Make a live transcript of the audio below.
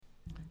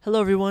Hello,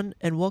 everyone,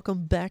 and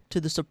welcome back to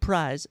the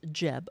Surprise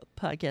Jab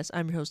podcast.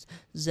 I'm your host,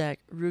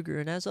 Zach Ruger,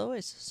 and as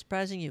always,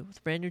 surprising you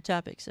with brand new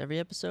topics every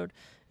episode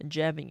and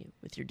jabbing you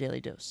with your daily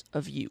dose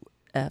of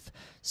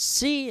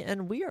UFC.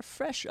 And we are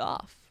fresh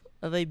off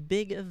of a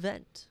big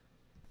event.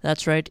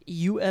 That's right,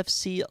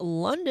 UFC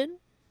London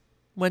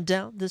went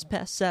down this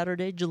past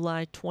Saturday,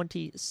 July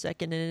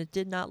 22nd, and it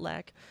did not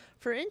lack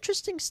for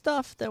interesting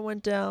stuff that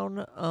went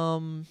down.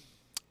 We'll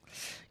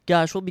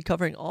be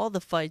covering all the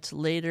fights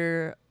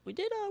later. We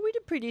did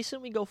pretty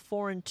decent. We go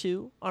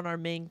 4-2 on our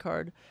main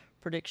card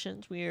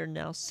predictions. We are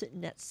now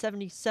sitting at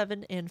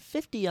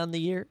 77-50 on the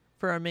year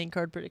for our main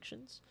card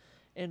predictions,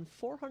 and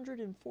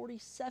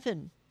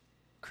 447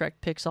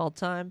 correct picks all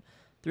time,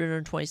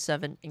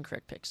 327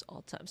 incorrect picks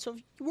all time. So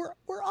we're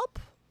up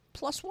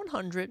plus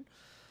 100.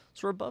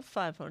 So we're above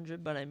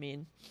 500. But I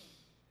mean,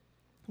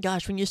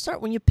 gosh, when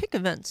you pick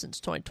events since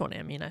 2020,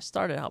 I mean, I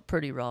started out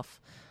pretty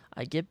rough.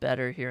 I get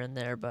better here and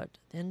there, but at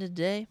the end of the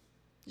day,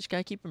 you just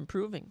gotta keep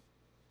improving.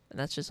 And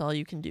that's just all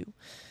you can do.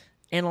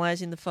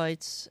 Analyzing the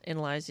fights,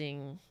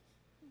 analyzing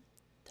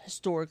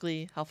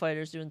historically how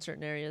fighters do in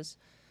certain areas.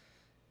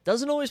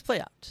 Doesn't always play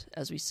out,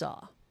 as we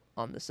saw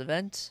on this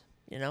event.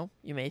 You know,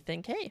 you may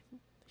think, hey,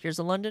 here's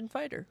a London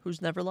fighter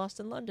who's never lost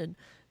in London.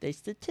 They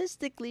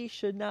statistically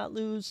should not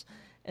lose,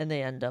 and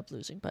they end up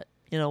losing. But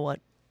you know what?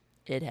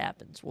 It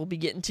happens. We'll be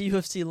getting to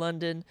UFC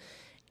London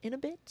in a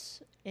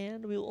bit,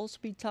 and we will also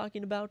be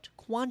talking about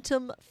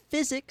quantum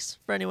physics.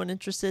 For anyone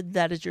interested,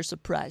 that is your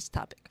surprise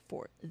topic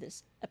for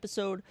this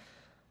episode.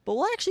 But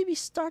we'll actually be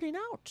starting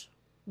out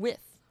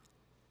with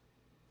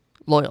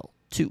Loyal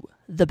to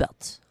the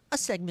Belt, a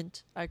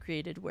segment I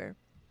created where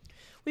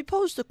we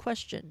posed the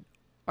question,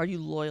 are you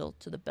loyal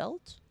to the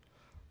belt,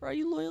 or are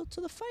you loyal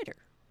to the fighter?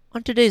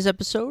 On today's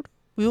episode,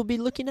 we will be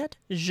looking at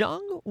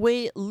Zhang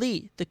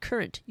Weili, the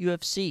current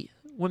UFC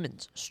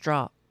Women's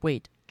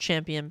Strawweight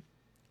Champion.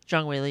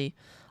 Zhang Weili,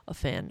 a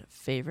fan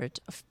favorite,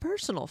 a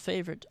personal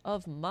favorite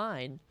of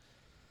mine.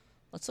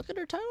 Let's look at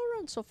her title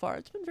run so far.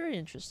 It's been very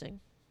interesting,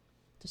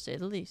 to say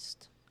the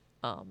least.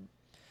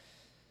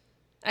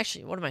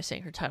 Actually, what am I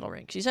saying? Her title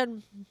rank. She's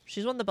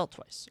won the belt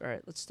twice. All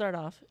right, let's start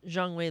off.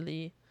 Zhang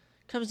Weili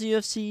comes to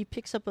UFC,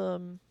 picks up a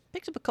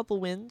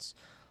couple wins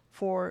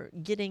for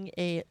getting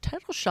a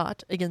title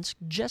shot against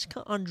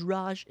Jessica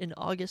Andrade in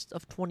August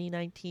of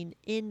 2019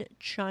 in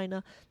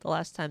China, the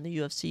last time the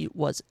UFC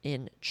was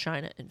in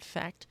China. In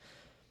fact,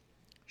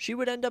 she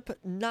would end up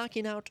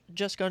knocking out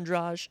Jessica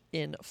Andrade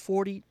in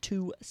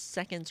 42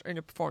 seconds, earning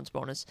a performance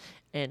bonus,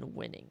 and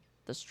winning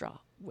the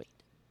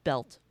strawweight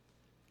belt.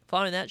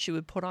 Following that, she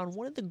would put on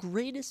one of the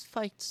greatest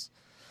fights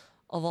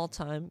of all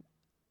time,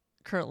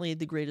 currently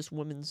the greatest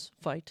women's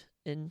fight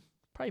in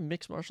probably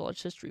mixed martial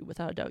arts history,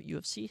 without a doubt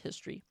UFC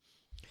history,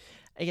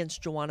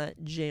 against Joanna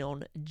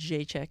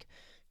Jędrzejczyk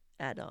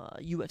at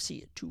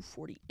UFC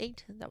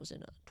 248. That was in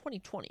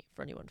 2020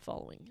 for anyone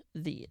following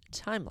the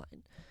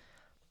timeline.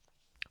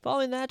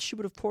 Following that, she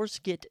would, of course,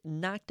 get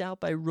knocked out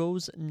by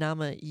Rose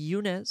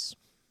Namajunas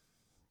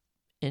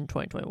in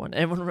 2021.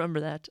 Everyone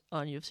remember that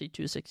on UFC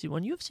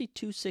 261. UFC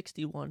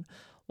 261,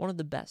 one of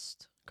the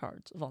best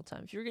cards of all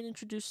time. If you're going to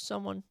introduce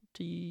someone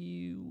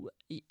to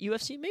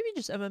UFC, maybe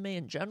just MMA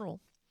in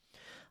general,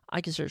 I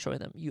consider showing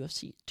them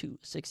UFC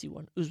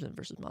 261, Usman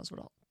versus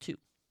Masvidal 2.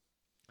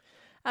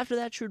 After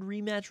that, she would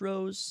rematch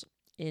Rose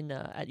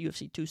at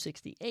UFC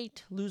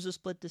 268, lose a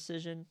split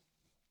decision.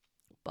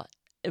 But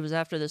it was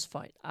after this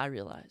fight I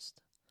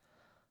realized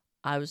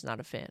I was not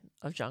a fan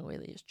of Zhang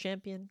Weili as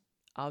champion.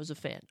 I was a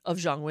fan of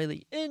Zhang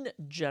Weili in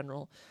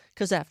general,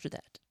 because after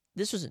that,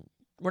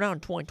 we're now in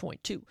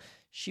 2022,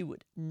 she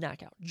would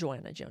knock out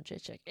Joanna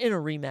Jędrzejczyk in a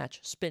rematch,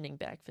 spinning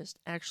back fist,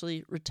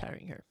 actually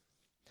retiring her.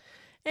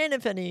 And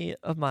if any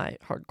of my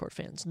hardcore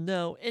fans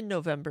know, in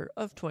November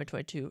of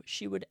 2022,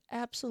 she would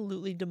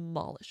absolutely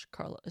demolish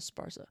Carla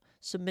Esparza,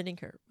 submitting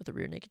her with a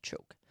rear naked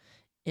choke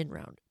in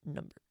round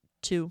number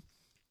 2.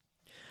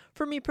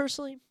 For me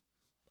personally,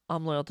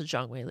 I'm loyal to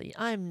Zhang Weili.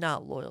 I'm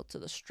not loyal to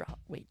the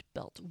strawweight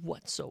belt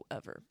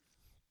whatsoever.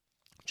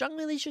 Zhang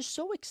Weili is just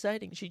so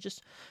exciting.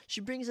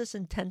 She brings this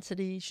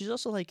intensity. She's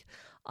also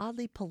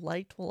oddly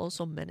polite while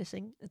also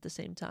menacing at the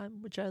same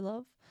time, which I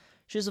love.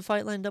 She has a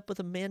fight lined up with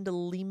Amanda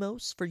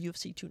Lemos for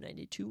UFC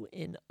 292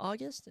 in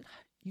August. And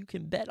you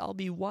can bet I'll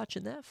be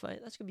watching that fight.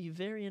 That's going to be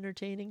very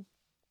entertaining.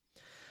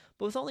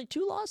 But with only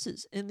 2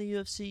 losses in the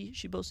UFC,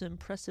 she boasts an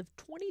impressive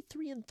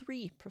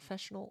 23-3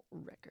 professional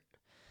record.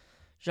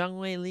 Zhang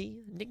Weili,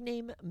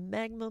 nickname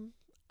Magnum,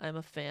 I'm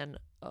a fan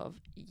of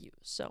you.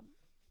 So,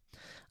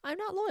 I'm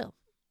not loyal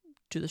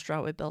to the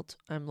strawweight belt.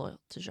 I'm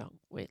loyal to Zhang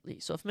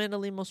Weili. So if Amanda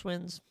Lemos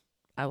wins,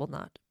 I will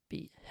not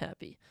be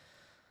happy.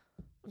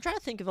 I'm trying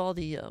to think of all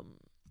the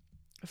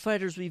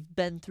fighters we've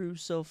been through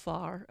so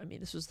far. I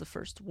mean, this was the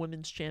first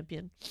women's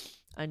champion.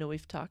 I know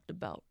we've talked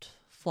about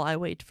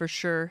flyweight for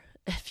sure.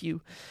 If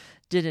you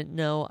didn't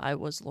know, I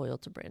was loyal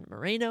to Brandon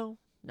Moreno,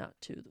 not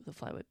to the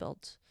flyweight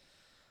belt.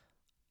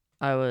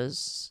 I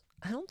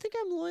don't think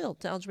I'm loyal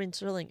to Aljamain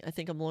Sterling. I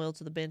think I'm loyal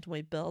to the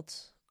bantamweight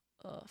belt.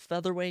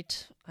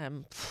 Featherweight,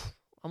 I'm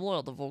I'm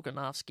loyal to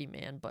Volkanovski,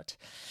 man, but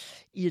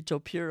Ito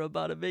Pura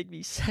about to make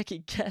me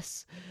second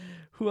guess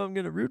who I'm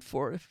going to root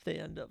for if they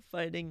end up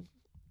fighting.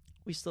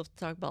 We still have to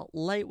talk about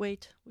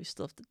lightweight. We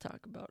still have to talk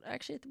about...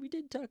 Actually, we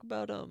did talk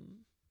about...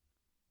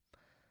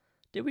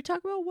 Did we talk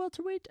about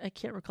welterweight? I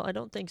can't recall. I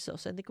don't think so.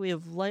 So I think we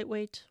have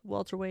lightweight,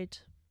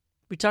 welterweight.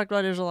 We talked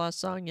about Israel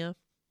Adesanya.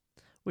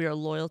 We are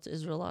loyal to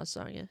Israel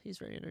Adesanya. He's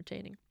very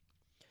entertaining.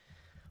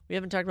 We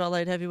haven't talked about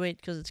light heavyweight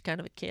because it's kind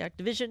of a chaotic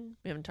division.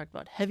 We haven't talked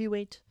about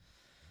heavyweight,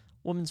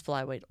 women's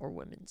flyweight, or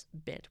women's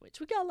bantamweight.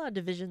 So we got a lot of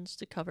divisions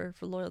to cover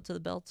for loyal to the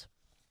belt.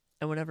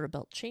 And whenever a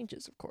belt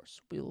changes, of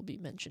course, we will be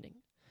mentioning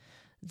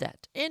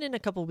that. And in a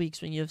couple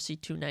weeks when UFC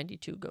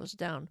 292 goes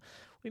down,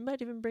 we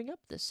might even bring up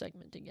this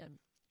segment again.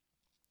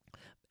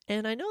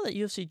 And I know that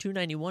UFC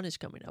 291 is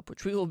coming up,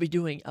 which we will be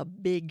doing a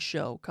big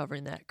show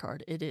covering that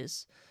card. It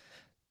is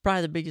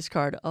probably the biggest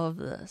card of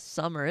the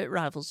summer. It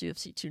rivals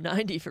UFC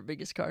 290 for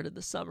biggest card of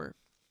the summer.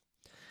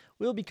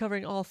 We'll be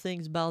covering all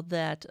things about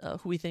that,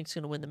 who we think is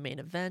going to win the main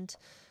event.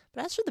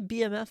 But as for the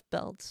BMF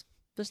belt,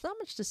 there's not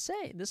much to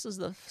say. This is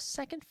the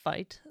second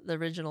fight. The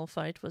original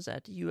fight was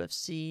at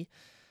UFC,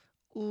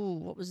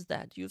 what was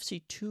that?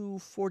 UFC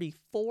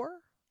 244,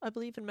 I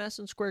believe, in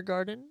Madison Square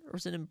Garden. Or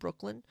was it in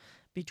Brooklyn?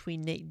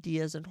 Between Nate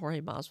Diaz and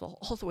Jorge Masvidal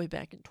all the way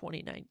back in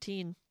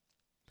 2019.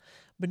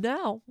 But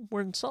now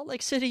we're in Salt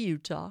Lake City,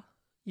 Utah.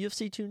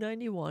 UFC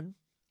 291.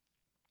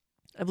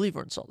 I believe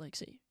we're in Salt Lake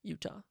City,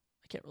 Utah.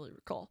 I can't really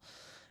recall.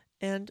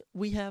 And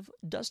we have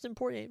Dustin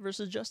Poirier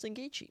versus Justin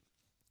Gaethje.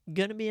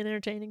 Gonna be an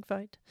entertaining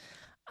fight.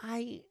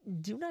 I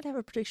do not have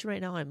a prediction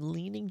right now. I'm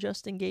leaning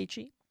Justin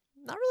Gaethje.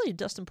 Not really a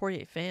Dustin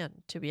Poirier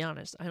fan, to be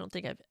honest. I don't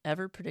think I've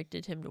ever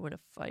predicted him to win a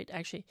fight.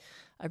 Actually,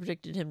 I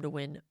predicted him to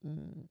win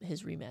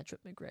his rematch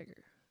with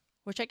McGregor,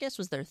 which I guess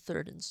was their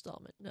third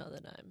installment, now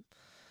that I'm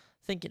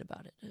thinking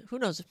about it. Who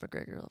knows if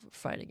McGregor will ever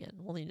fight again.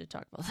 We'll need to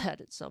talk about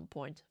that at some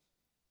point.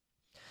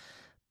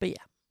 But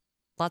yeah,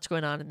 lots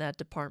going on in that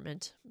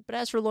department. But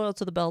as for loyal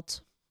to the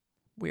belt,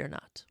 we are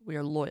not. We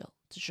are loyal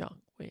to Zhang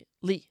Wei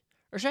Li.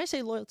 Or should I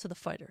say loyal to the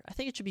fighter? I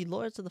think it should be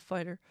loyal to the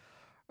fighter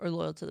or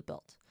loyal to the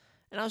belt.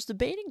 And I was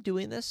debating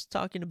doing this,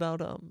 talking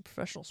about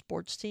professional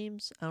sports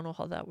teams. I don't know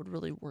how that would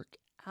really work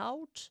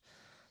out.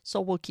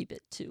 So we'll keep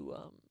it to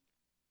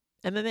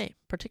MMA,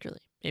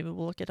 particularly. Maybe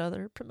we'll look at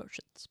other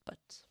promotions. But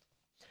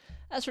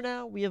as for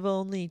now, we have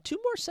only 2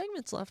 more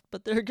segments left,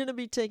 but they're going to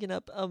be taking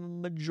up a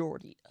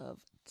majority of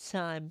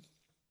time.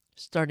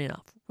 Starting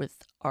off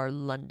with our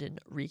London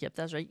recap.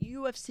 That's right,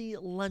 UFC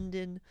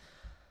London.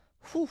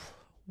 Whew,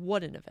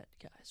 what an event,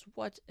 guys.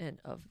 What an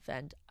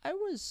event. I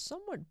was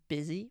somewhat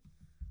busy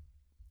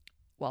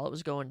while it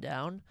was going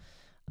down.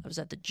 I was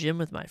at the gym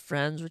with my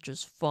friends, which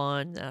was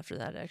fun. After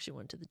that, I actually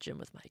went to the gym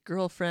with my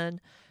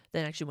girlfriend.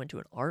 Then I actually went to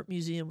an art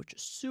museum, which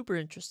is super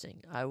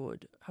interesting. I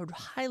would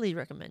highly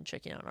recommend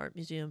checking out an art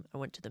museum. I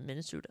went to the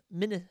Minnesota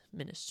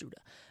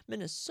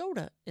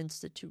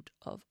Institute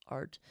of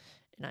Art,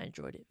 and I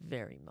enjoyed it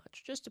very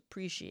much. Just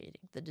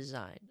appreciating the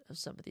design of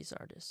some of these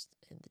artists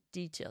and the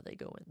detail they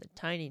go in, the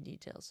tiny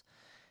details.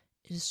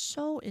 It is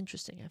so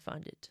interesting. I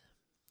find it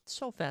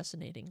so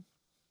fascinating.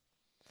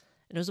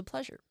 And it was a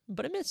pleasure.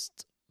 But I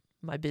missed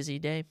my busy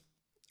day.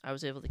 I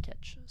was able to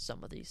catch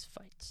some of these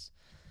fights.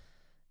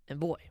 And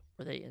boy,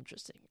 were they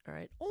interesting. All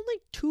right. Only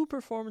 2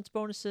 performance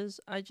bonuses.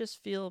 I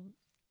just feel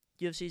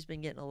UFC's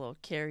been getting a little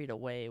carried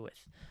away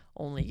with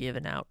only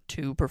giving out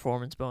 2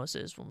 performance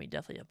bonuses when we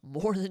definitely have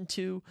more than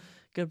 2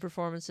 good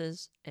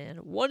performances. And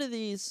one of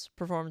these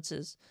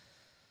performances,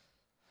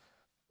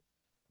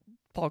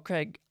 Paul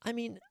Craig, I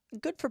mean,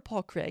 good for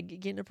Paul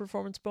Craig getting a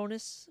performance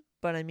bonus.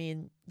 But I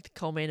mean, the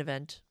co-main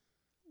event,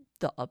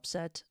 the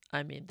upset,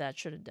 I mean, that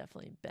should have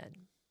definitely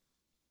been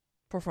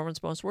performance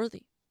bonus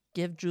worthy.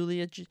 Give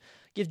Julia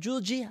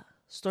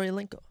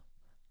Stoliarenko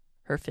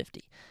her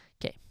 50.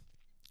 Okay.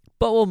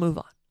 But we'll move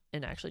on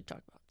and actually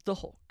talk about the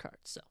whole card.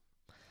 So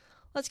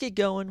let's get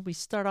going. We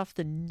start off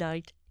the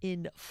night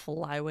in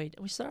flyweight,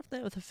 and we start off the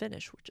night with a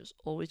finish, which is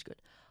always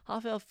good.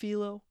 Rafael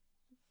Filo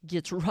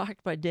gets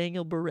rocked by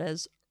Daniel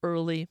Perez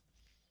early.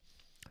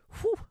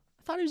 Whew,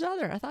 I thought he was out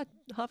there. I thought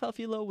Rafael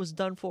Filo was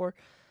done for.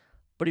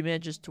 But he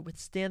manages to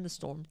withstand the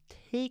storm,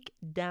 take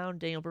down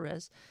Daniel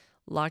Perez,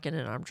 lock in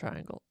an arm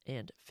triangle,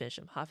 and finish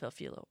him. Rafael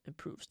Filo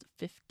improves to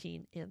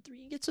 15-3 and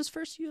gets his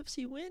first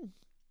UFC win.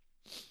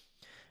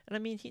 And I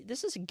mean,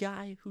 this is a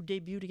guy who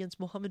debuted against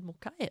Muhammad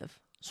Mokaev.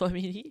 So I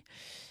mean,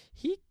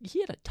 he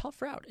had a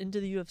tough route into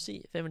the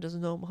UFC. If anyone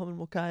doesn't know, Muhammad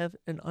Mokaev,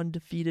 an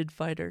undefeated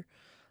fighter.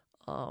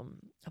 I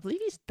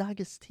believe he's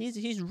Dagestani.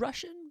 He's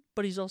Russian,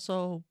 but he's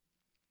also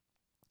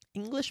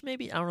English.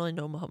 Maybe I don't really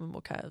know Muhammad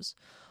Mokaev's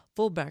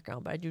full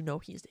background, but I do know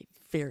he's a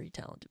very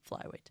talented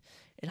flyweight,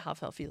 and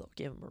Rafael Filo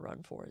gave him a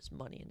run for his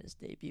money in his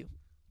debut.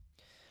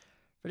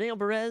 For Daniel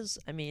Perez,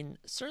 I mean,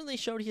 certainly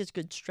showed he has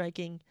good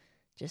striking,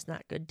 just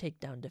not good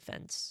takedown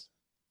defense,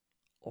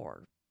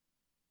 or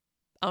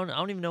I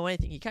don't even know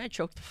anything. He kind of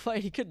choked the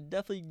fight. He could have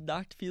definitely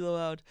knocked Filo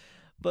out,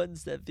 but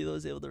instead Filo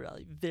was able to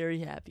rally.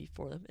 Very happy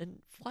for them. And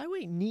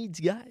flyweight needs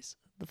guys.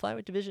 The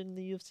flyweight division in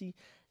the UFC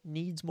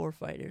needs more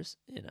fighters.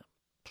 You know,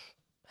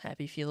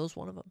 Happy Philo's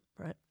one of them,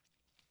 right?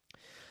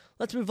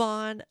 Let's move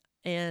on.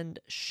 And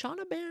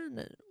Shauna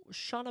Bannon,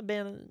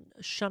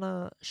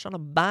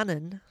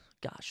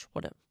 gosh,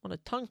 what a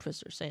tongue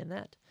twister saying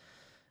that,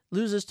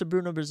 loses to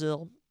Bruno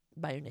Brazil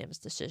by unanimous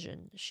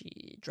decision.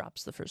 She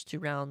drops the first 2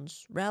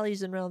 rounds,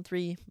 rallies in round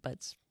 3, but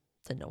it's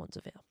to no one's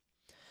avail.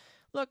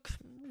 Look,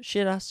 she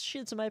had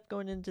some hype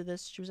going into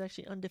this. She was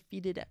actually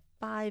undefeated at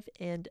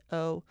 5-0,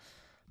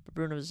 but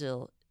Bruno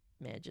Brazil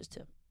manages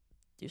to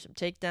do some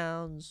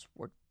takedowns,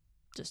 work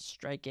just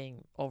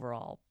striking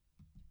overall.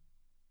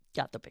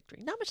 Got the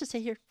victory. Not much to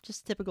say here.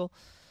 Just typical.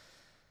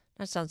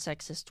 That sounds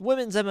sexist.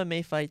 Women's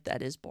MMA fight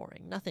that is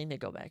boring. Nothing to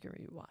go back and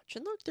rewatch.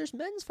 And look, there's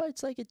men's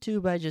fights like it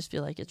too, but I just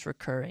feel like it's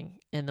recurring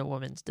in the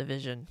women's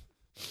division.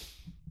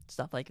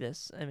 Stuff like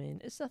this. I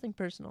mean, it's nothing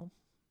personal,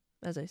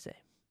 as I say.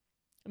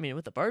 I mean,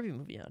 with the Barbie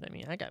movie out, I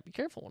mean, I gotta be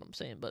careful what I'm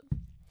saying, but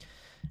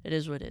it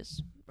is what it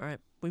is. All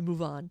right, we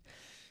move on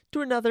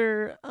to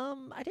another.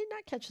 I did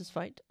not catch this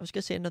fight. I was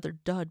gonna say another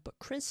dud, but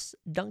Chris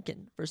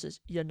Duncan versus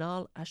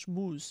Yanal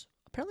Ashmouz.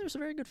 Apparently, it was a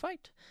very good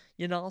fight.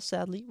 Yanal,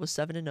 sadly, was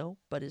 7-0,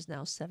 but is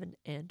now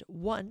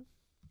 7-1.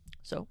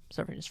 So,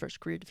 suffering his first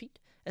career defeat,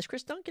 as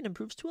Chris Duncan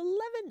improves to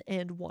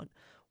 11-1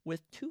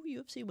 with 2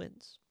 UFC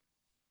wins.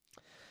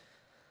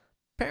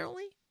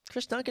 Apparently,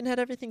 Chris Duncan had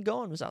everything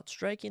going, was out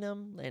striking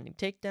him, landing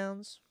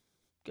takedowns.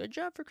 Good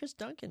job for Chris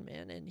Duncan,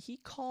 man. And he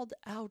called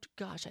out,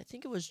 gosh, I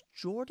think it was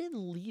Jordan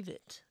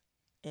Leavitt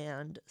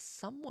and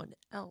someone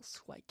else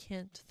who I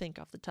can't think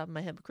off the top of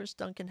my head. But Chris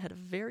Duncan had a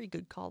very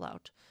good call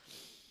out.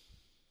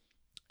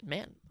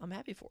 Man, I'm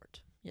happy for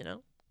it, you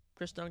know?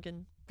 Chris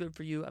Duncan, good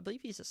for you. I believe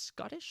he's a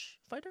Scottish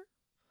fighter.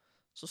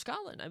 So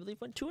Scotland, I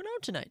believe, went 2-0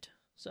 tonight.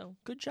 So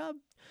good job.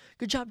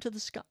 Good job to the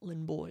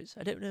Scotland boys.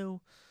 I don't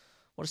know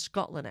what a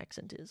Scotland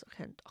accent is. I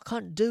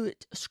can't do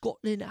it. A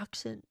Scotland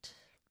accent.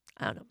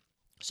 I don't know.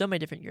 So many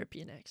different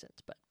European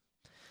accents. But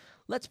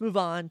let's move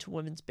on to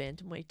women's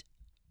bantamweight.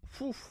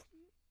 Whew.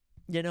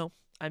 You know,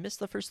 I missed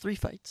the first 3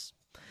 fights.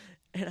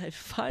 And I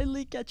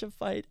finally catch a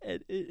fight,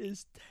 and it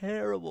is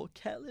terrible.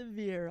 Ketlin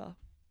Vieira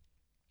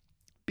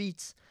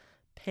beats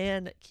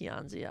Pan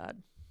Kianziad.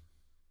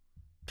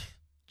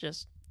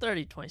 Just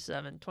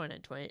 30-27,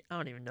 29-28. I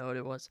don't even know what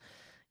it was.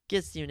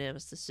 Gets the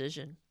unanimous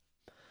decision.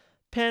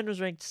 Pan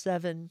was ranked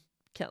 7.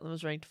 Ketlin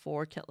was ranked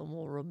 4. Ketlin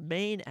will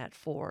remain at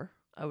 4.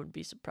 I wouldn't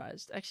be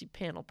surprised. Actually,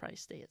 Pan will probably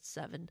stay at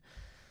 7.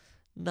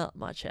 Not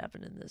much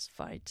happened in this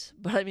fight.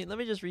 But, I mean, let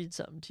me just read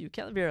something to you.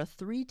 Ketlin Vieira,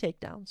 3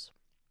 takedowns.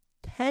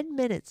 10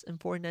 minutes and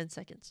 49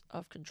 seconds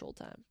of control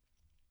time.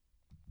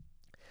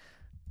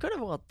 Could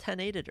have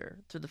 10-8'd her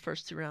through the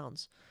first 2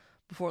 rounds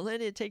before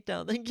landing a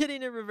takedown, then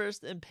getting it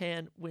reversed, and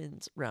Pan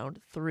wins round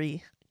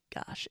 3.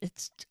 Gosh,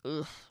 it's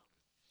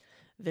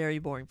very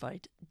boring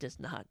fight.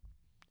 Does not.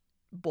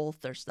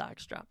 Both their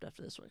stocks dropped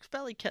after this one.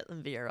 Especially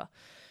Ketlin Vieira.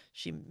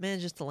 She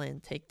manages to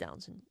land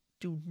takedowns and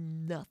do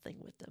nothing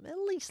with them. At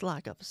least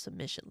lock up a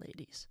submission,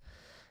 ladies.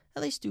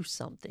 At least do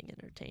something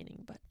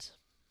entertaining, but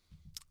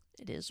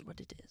it is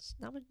what it is.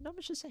 Not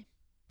much to say.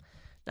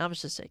 Not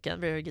much to say. Ketlin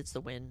Vieira gets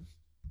the win.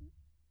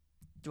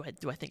 Do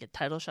I think a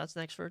title shot's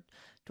next for her?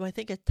 Do I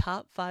think a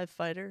top 5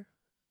 fighter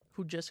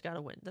who just got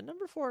a win? The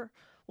number 4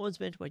 women's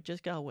bantamweight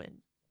just got a win,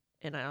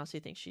 and I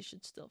honestly think she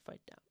should still fight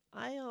down.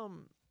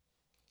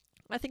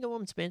 I think a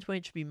women's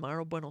bantamweight should be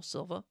Mauro Bueno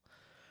Silva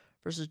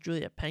versus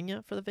Julia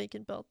Pena for the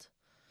vacant belt,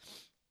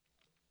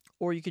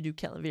 or you could do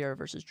Ketlin Vieira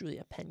versus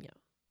Julia Pena,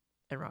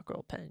 and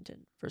Rockwell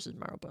Pennington versus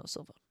Mauro Bueno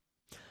Silva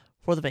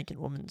for the vacant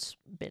women's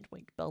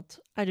bantamweight belt.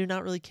 I do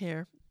not really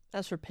care.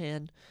 As for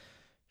Pan,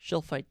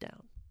 she'll fight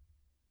down.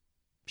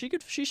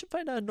 She should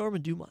fight Norma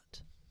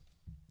Dumont.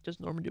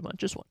 Just Norma Dumont,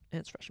 just one. And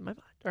it's fresh in my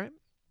mind. All right.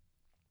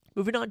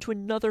 Moving on to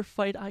another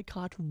fight I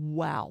caught.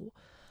 Wow.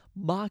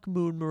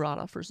 Mahmoud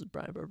Muradov versus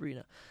Brian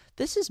Barberena.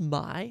 This is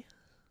I'm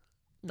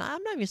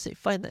not going to say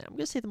fight of the night. I'm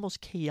going to say the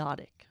most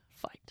chaotic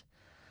fight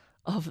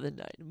of the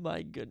night.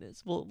 My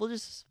goodness.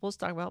 We'll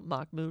talk about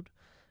Mahmoud.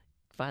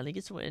 Finally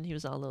gets a win. He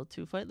was on a little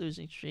 2-fight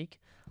losing streak.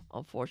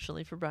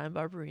 Unfortunately for Brian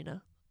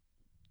Barberena,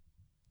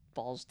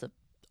 falls to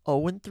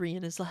 0-3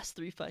 in his last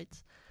 3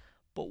 fights.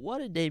 But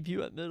what a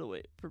debut at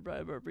middleweight for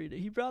Brian Barberena.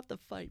 He brought the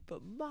fight,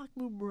 but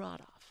Mahmoud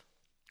Muradov.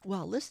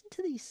 Wow, listen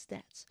to these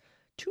stats.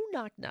 2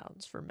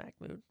 knockdowns for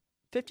Mahmoud.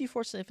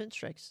 54 significant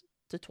strikes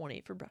to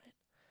 28 for Brian.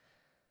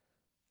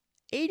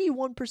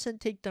 81%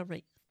 takedown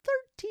rate.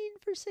 13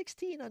 for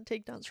 16 on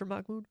takedowns for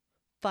Mahmoud.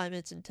 5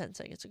 minutes and 10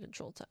 seconds of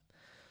control time.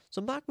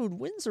 So Mahmoud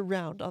wins a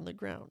round on the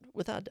ground,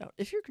 without doubt.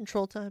 If your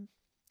control time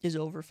is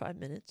over 5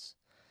 minutes,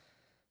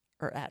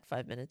 or at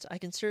 5 minutes, I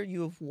consider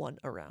you have won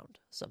a round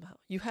somehow.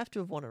 You have to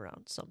have won a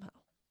round somehow,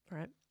 all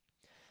right?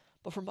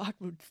 But for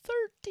Mahmoud,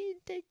 13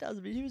 takedowns.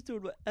 I mean, he was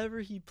doing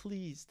whatever he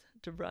pleased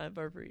to Brian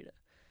Barberena.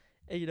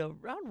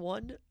 And, round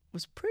 1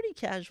 was pretty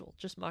casual,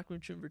 just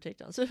Mahmoud shooting for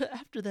takedowns. So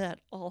after that,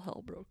 all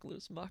hell broke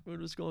loose.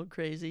 Mahmoud was going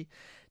crazy,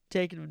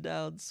 taking him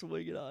down,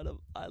 swinging on him.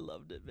 I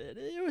loved it, man.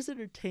 It was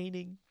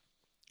entertaining,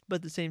 but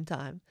at the same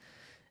time,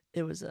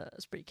 it was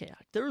pretty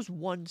chaotic. There was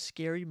one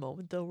scary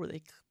moment, though, where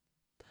they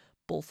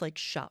both like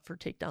shot for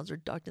takedowns or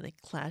ducked, and they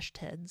clashed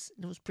heads,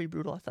 and it was pretty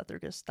brutal. I thought they were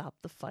going to stop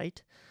the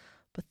fight,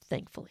 but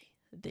thankfully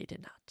they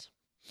did not.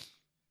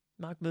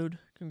 Mahmoud,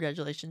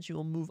 congratulations. You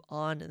will move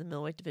on in the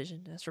middleweight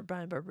division. As for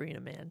Brian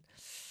Barberena, man,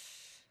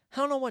 I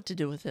don't know what to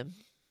do with him.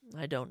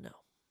 I don't know.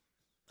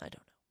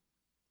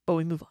 But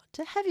we move on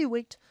to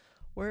heavyweight,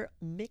 where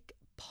Mick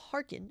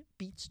Parkin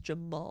beats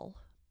Jamal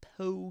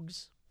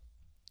Pogues.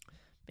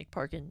 Mick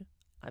Parkin,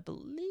 I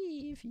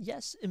believe,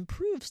 yes,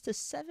 improves to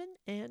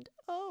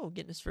 7-0,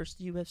 getting his first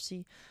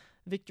UFC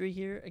victory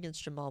here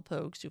against Jamal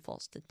Pogues, who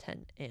falls to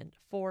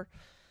 10-4.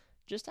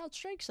 Just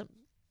outstrikes him.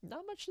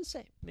 Not much to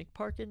say. Mick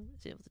Parkin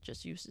is able to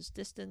just use his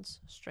distance,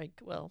 strike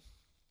well.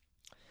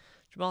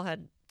 Jamal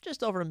had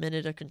just over a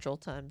minute of control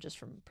time just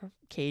from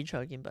cage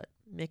hugging, but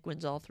Mick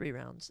wins all 3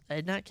 rounds. I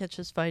did not catch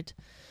this fight.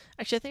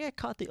 Actually, I think I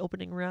caught the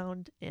opening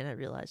round, and I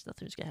realized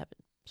nothing was going to happen,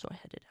 so I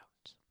headed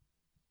out.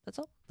 That's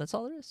all. That's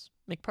all there is.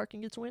 Mick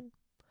Parkin gets a win.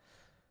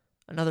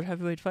 Another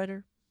heavyweight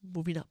fighter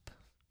moving up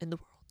in the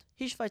world.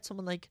 He should fight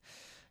someone like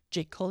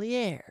Jake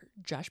Collier,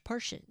 Josh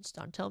Parsons,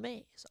 Dontel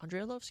Mays, Andrei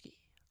Arlovsky.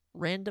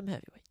 Random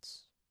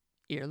heavyweights.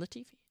 Ilir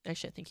Latifi.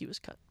 Actually, I think he was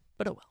cut,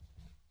 but oh well.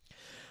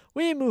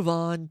 We move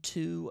on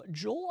to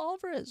Joel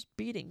Alvarez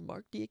beating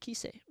Mark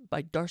Diakise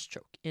by Darce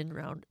choke in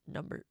round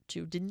number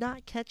 2. Did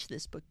not catch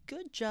this, but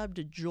good job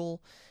to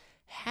Joel.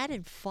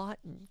 Hadn't fought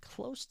in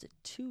close to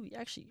 2.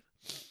 Actually,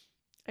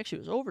 it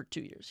was over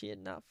 2 years. He had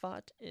not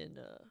fought in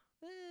a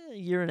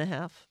year and a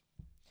half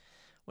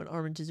when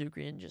Arman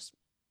Tazukrian just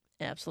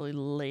absolutely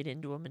laid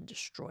into him and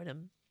destroyed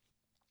him.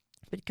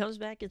 But he comes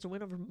back, gets a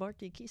win over Mark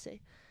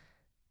Diakise.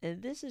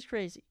 And this is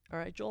crazy. All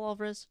right, Joel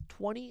Alvarez,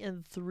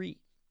 20-3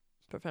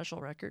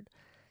 professional record.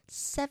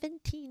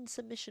 17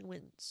 submission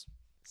wins.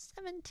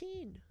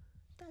 17.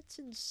 That's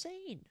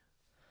insane.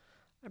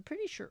 I'm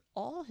pretty sure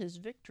all his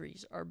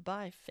victories are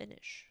by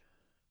finish.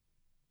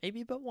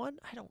 Maybe but one?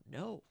 I don't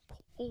know.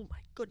 Oh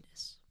my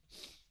goodness.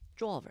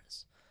 Joel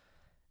Alvarez.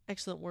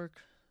 Excellent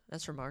work.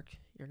 That's for Mark.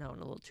 You're now in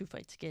a little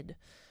 2-fight skid.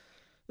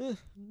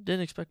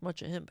 Didn't expect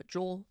much of him, but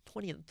Joel,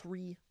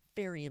 20-3.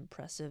 Very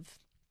impressive.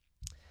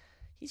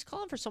 He's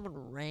calling for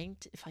someone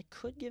ranked. If I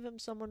could give him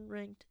someone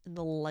ranked in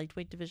the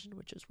lightweight division,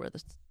 which is where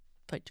this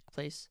fight took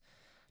place.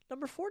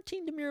 Number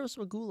 14, Demiros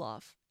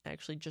Magulov,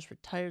 actually just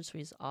retired, so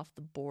he's off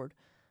the board.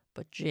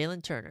 But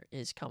Jalen Turner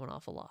is coming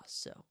off a loss,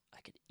 so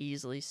I could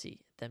easily see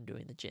them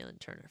doing the Jalen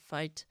Turner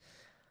fight.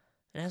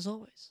 And as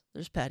always,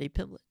 there's Paddy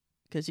Pimblett,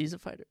 because he's a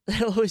fighter.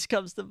 That always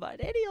comes to mind.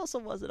 And he also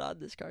wasn't on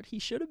this card. He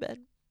should have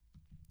been.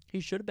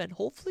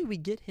 Hopefully we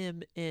get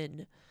him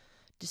in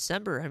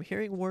December. I'm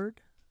hearing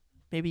word.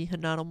 Maybe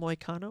Hanato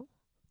Moicano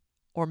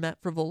or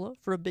Matt Frivola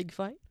for a big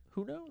fight.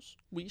 Who knows?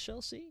 We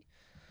shall see.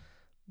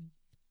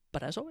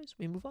 But as always,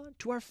 we move on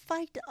to our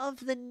fight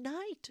of the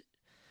night.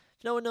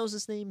 If no one knows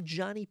his name,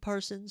 Johnny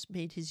Parsons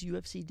made his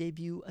UFC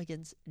debut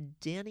against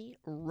Danny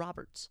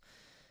Roberts.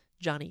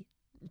 Johnny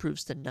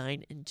improves to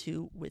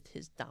 9-2 with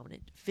his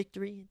dominant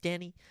victory.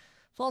 Danny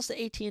falls to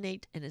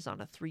 18-8 and is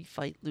on a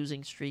 3-fight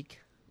losing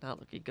streak. Not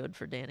looking good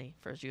for Danny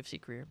for his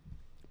UFC career.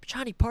 But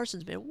Johnny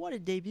Parsons, man, what a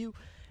debut.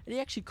 And he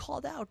actually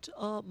called out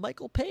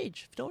Michael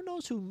Page. If no one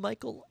knows who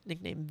Michael,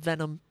 nicknamed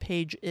Venom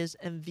Page, is,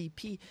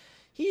 MVP,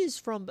 he's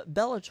from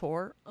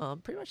Bellator,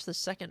 pretty much the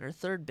second or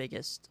third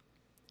biggest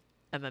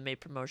MMA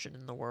promotion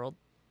in the world.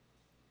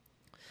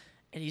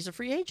 And he's a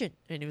free agent.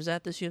 And he was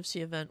at this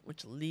UFC event,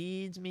 which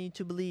leads me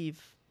to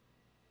believe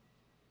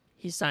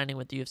he's signing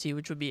with the UFC,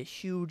 which would be a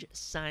huge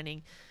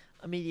signing.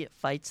 Immediate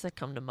fights that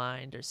come to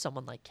mind are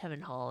someone like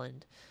Kevin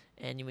Holland.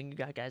 And when you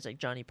got guys like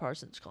Johnny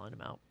Parsons calling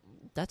him out,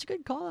 that's a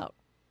good call out.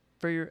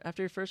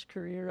 After your first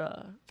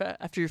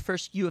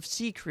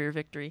UFC career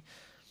victory,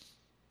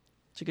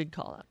 it's a good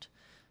call out.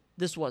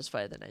 This was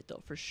fight of the night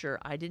though, for sure.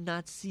 I did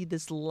not see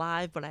this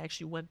live, but I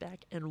actually went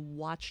back and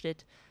watched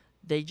it.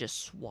 They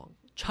just swung.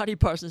 Johnny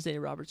Parsons and Danny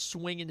Roberts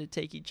swinging to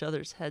take each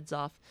other's heads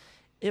off.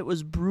 It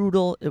was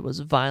brutal. It was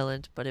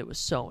violent, but it was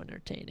so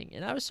entertaining,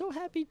 and I was so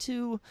happy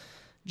to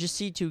just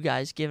see two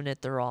guys giving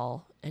it their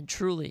all, and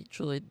truly,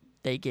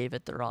 they gave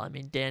it their all. I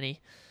mean, Danny.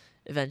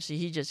 Eventually,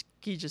 he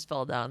just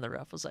fell down. The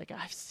ref was like,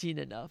 I've seen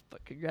enough.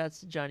 But congrats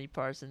to Johnny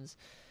Parsons.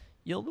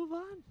 You'll move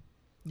on.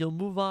 You'll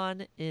move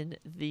on in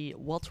the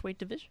welterweight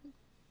division,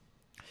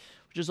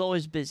 which is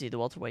always busy. The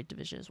welterweight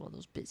division is one of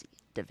those busy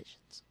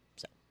divisions.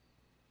 So,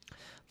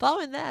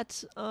 following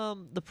that,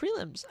 the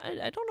prelims.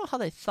 I don't know how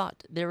they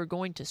thought they were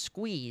going to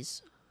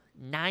squeeze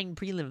 9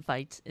 prelim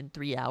fights in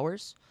 3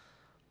 hours,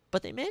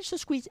 but they managed to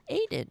squeeze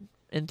 8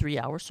 in 3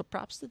 hours, so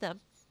props to them.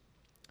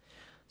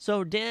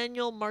 So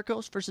Daniel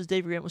Marcos versus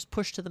Davey Grant was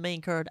pushed to the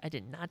main card. I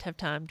did not have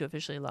time to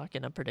officially lock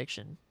in a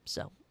prediction,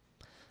 so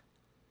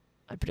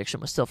my prediction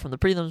was still from the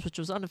prelims, which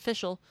was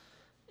unofficial,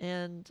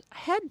 and I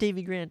had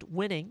Davey Grant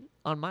winning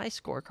on my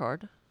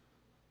scorecard,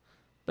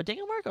 but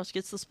Daniel Marcos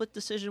gets the split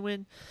decision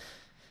win.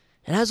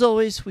 And as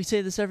always, we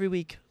say this every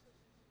week,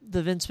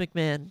 the Vince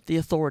McMahon, the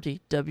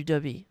authority,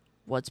 WWE,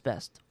 what's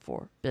best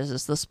for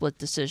business. The split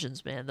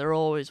decisions, man, they're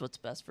always what's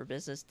best for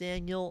business.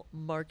 Daniel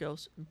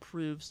Marcos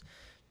improves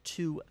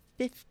to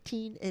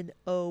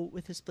 15-0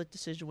 with his split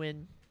decision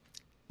win.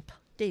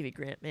 Davy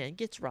Grant, man,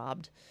 gets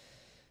robbed.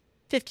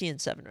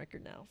 50-7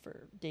 record now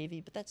for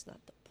Davy, but that's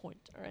not the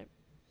point, all right?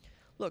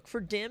 Look,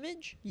 for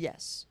damage,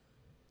 yes.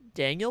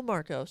 Daniel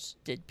Marcos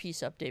did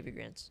piece up Davy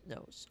Grant's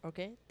nose,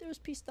 okay? It was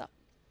pieced up.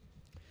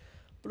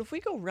 But if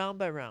we go round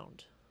by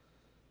round,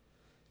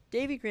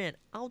 Davy Grant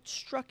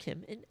outstruck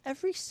him in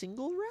every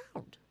single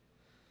round,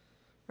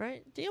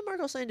 right? Daniel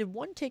Marcos landed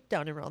one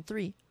takedown in round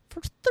 3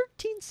 for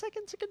 13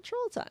 seconds of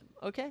control time,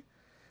 okay?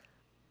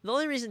 The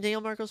only reason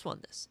Daniel Marcos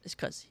won this is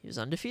because he was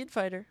an undefeated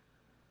fighter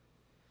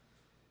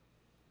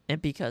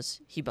and because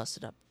he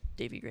busted up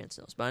Davy Grant's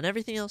nose. But on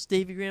everything else,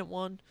 Davy Grant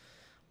won.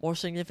 More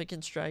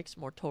significant strikes,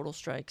 more total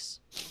strikes.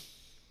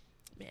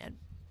 Man,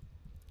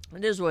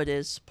 it is what it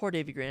is. Poor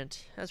Davy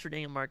Grant. As for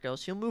Daniel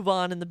Marcos, he'll move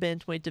on in the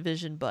bantamweight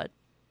division, but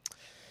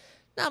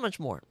not much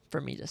more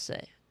for me to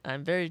say.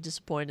 I'm very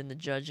disappointed in the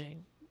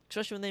judging,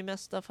 especially when they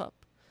mess stuff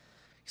up.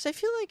 Because I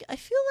feel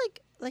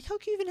like how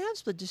can you even have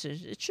split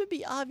decisions? It should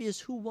be obvious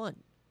who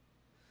won.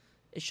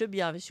 It should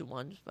be obvious who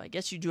won, but I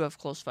guess you do have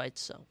close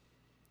fights, so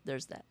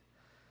there's that.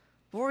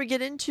 Before we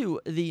get into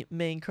the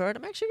main card,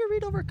 I'm actually gonna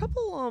read over a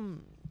couple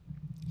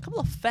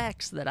of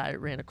facts that I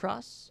ran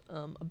across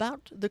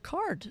about the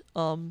card.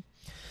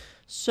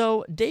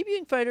 So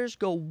debuting fighters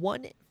go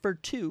 1 for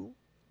 2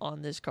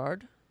 on this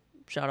card.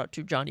 Shout out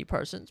to Johnny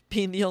Parsons,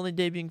 being the only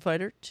debuting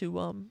fighter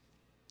to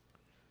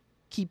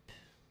keep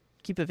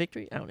a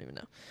victory. I don't even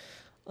know.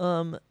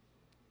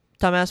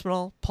 Tom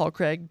Aspinall, Paul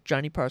Craig,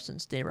 Johnny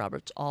Parsons, Dane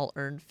Roberts all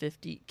earned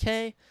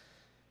 $50K.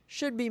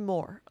 Should be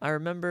more. I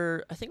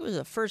think it was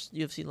the first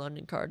UFC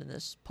London card in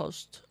this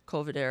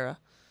post-COVID era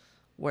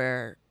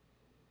where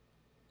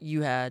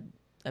you had,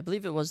 I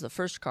believe it was the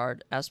first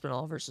card,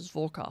 Aspinall versus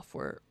Volkov,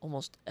 where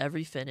almost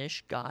every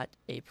finish got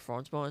a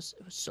performance bonus.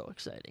 It was so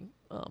exciting.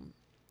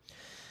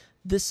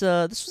 This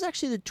was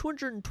actually the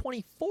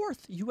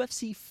 224th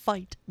UFC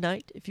Fight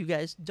Night. If you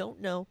guys don't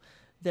know,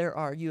 there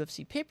are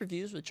UFC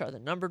pay-per-views, which are the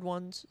numbered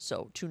ones.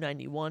 So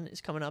 291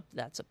 is coming up.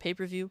 That's a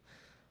pay-per-view.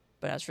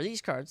 But as for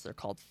these cards, they're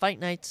called Fight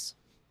Nights.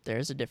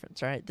 There's a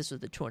difference, all right? This was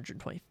the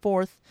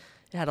 224th.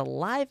 It had a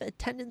live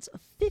attendance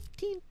of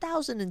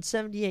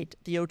 15,078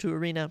 at the O2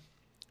 Arena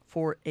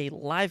for a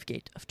live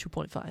gate of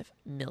 2.5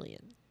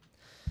 million.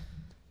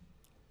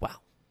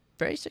 Wow.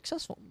 Very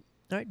successful.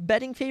 All right,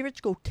 betting favorites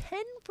go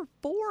 10 for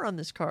 4 on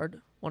this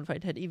card. One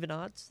fight had even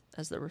odds,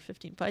 as there were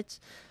 15 fights.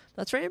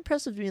 That's very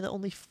impressive to me that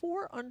only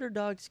 4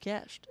 underdogs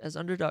cashed, as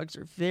underdogs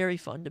are very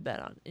fun to bet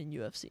on in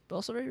UFC, but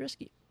also very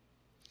risky.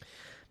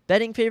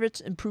 Betting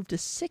favorites improved to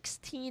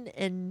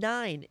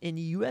 16-9 in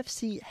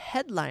UFC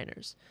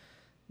headliners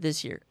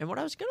this year. And what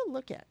I was going to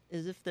look at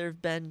is if they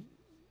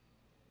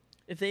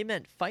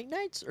meant fight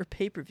nights or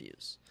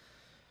pay-per-views.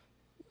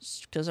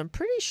 Because I'm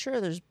pretty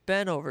sure there's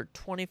been over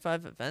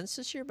 25 events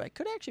this year, but I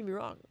could actually be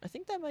wrong. I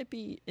think that might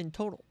be in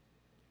total.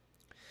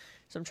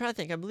 So I'm trying to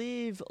think. I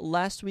believe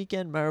last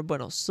weekend, Mauro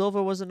Bueno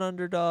Silva was an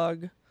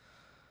underdog.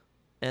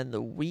 And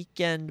the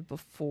weekend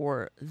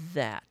before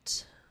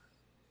that,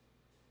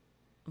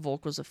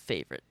 Volk was a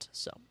favorite.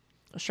 So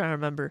I was trying to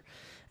remember.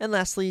 And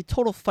lastly,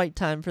 total fight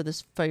time for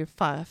this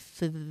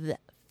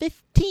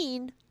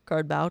 15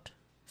 card bout,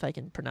 if I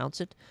can pronounce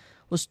it,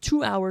 was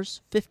 2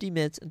 hours, 50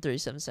 minutes, and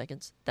 37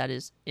 seconds. That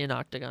is in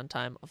octagon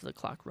time of the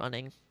clock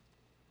running.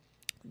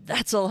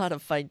 That's a lot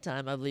of fight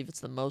time. I believe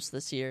it's the most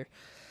this year.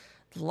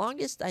 The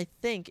longest, I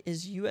think,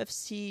 is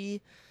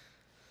UFC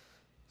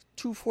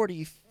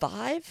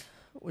 245,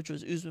 which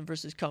was Usman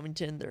versus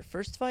Covington, their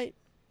first fight.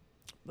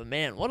 But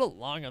man, what a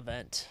long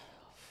event.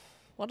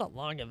 What a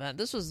long event.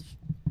 This was,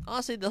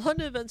 honestly, the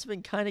London events have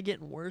been kind of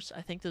getting worse.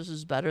 I think this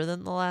was better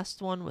than the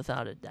last one,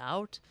 without a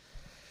doubt.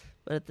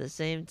 But at the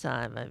same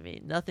time, I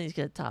mean, nothing's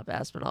going to top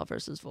Aspinall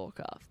versus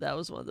Volkov. That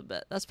was one of the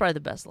best. That's probably the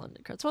best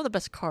London card. It's one of the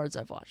best cards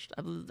I've watched.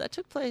 I believe that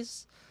took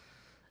place.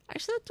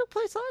 Actually, that took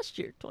place last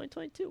year,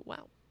 2022.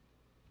 Wow.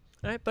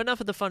 All right, but enough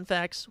of the fun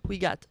facts. We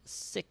got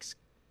 6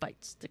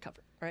 fights to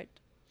cover. All right.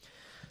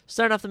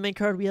 Starting off the main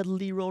card, we had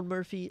Lerone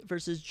Murphy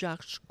versus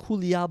Josh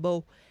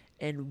Culiabo.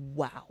 And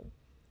wow.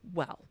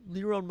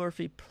 Lerone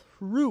Murphy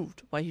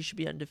proved why he should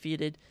be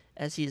undefeated,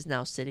 as he is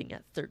now sitting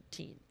at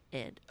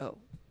 13-0.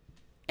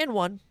 And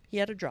 1. He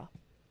had a draw.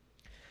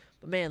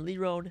 But man,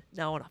 Lerone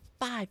now on a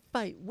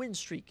 5-fight win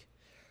streak.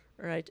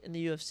 All right, in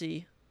the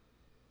UFC.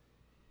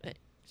 Hey,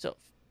 so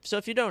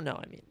if you don't know,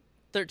 I mean,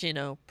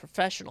 13-0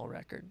 professional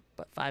record,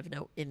 but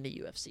 5-0 in the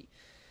UFC.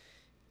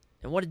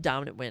 And what a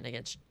dominant win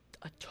against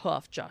a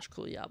tough Josh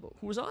Culiabo,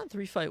 who was on a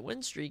 3-fight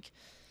win streak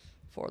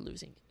before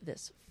losing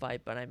this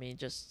fight. But I mean,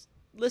 just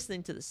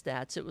listening to the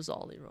stats, it was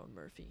all Lerone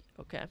Murphy.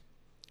 Okay,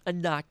 a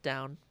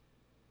knockdown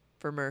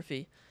for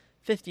Murphy.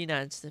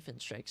 59 stiffened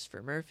strikes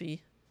for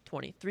Murphy,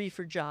 23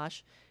 for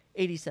Josh,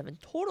 87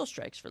 total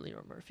strikes for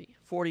Lerone Murphy,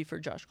 40 for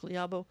Josh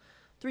Culiabo,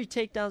 3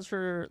 takedowns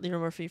for Lerone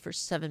Murphy for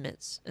 7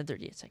 minutes and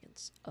 38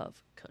 seconds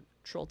of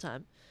control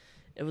time.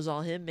 It was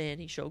all him, man.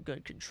 He showed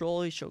good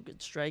control. He showed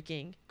good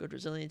striking, good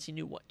resilience. He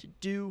knew what to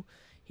do.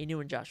 He knew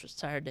when Josh was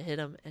tired to hit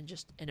him, and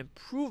just an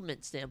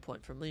improvement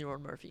standpoint from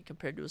Lerone Murphy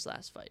compared to his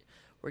last fight,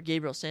 where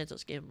Gabriel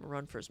Santos gave him a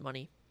run for his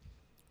money,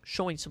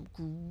 showing some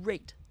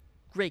great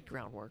Great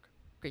groundwork,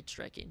 great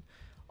striking.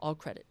 All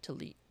credit to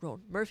Lee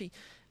Rowan Murphy.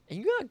 And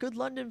you got a good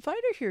London fighter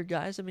here,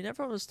 guys. I mean,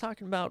 everyone was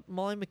talking about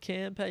Molly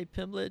McCann, Patty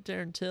Pimblett,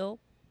 Darren Till,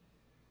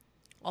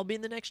 all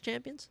being the next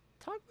champions.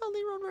 Talk about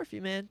Lee Rowan Murphy,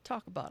 man.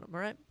 Talk about him, all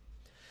right?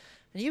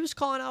 And he was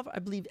calling out, I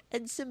believe,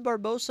 Edson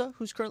Barbosa,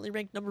 who's currently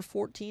ranked number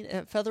 14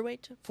 at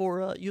featherweight for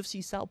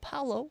UFC Sao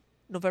Paulo,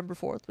 November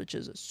 4th, which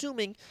is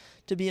assuming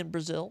to be in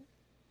Brazil.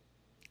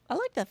 I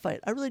like that fight.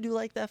 I really do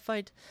like that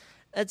fight.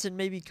 Edson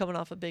may be coming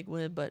off a big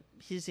win, but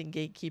he's in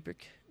gatekeeper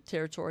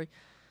territory.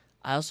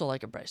 I also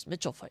like a Bryce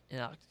Mitchell fight, an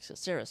Alex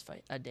Caceres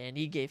fight, a Dan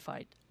Ige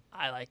fight.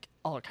 I like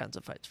all kinds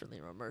of fights for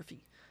Lee Rowan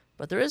Murphy.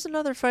 But there is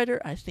another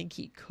fighter I think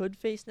he could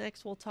face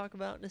next we'll talk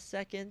about in a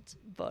second.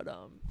 But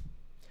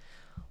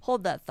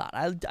hold that thought.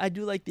 I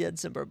do like the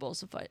Edson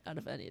Barbosa fight out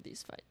of any of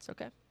these fights,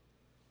 okay?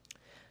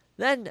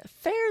 Then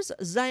Fares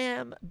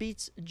Zayam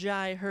beats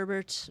Jai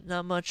Herbert.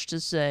 Not much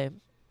to say.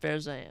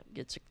 Fares Zayam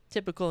gets a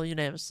typical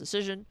unanimous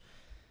decision.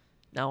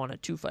 Now on a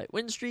 2-fight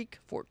win streak,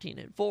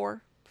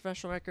 14-4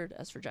 professional record.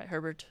 As for Jai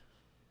Herbert,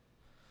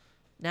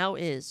 now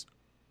is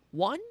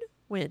 1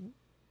 win,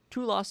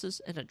 2 losses,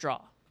 and a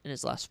draw in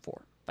his last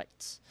 4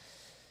 fights.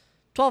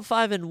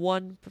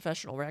 12-5-1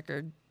 professional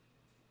record.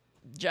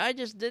 Jai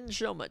just didn't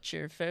show much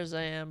here. Fares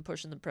Zayam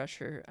pushing the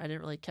pressure. I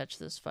didn't really catch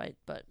this fight,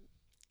 but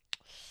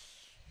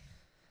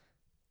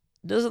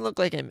doesn't look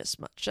like I missed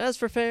much. As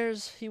for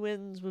Fares, he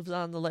wins, moves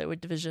on to the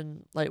lightweight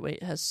division.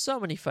 Lightweight has so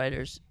many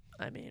fighters.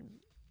 I mean,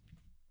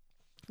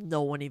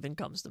 no one even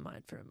comes to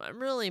mind for him. I'm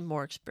really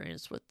more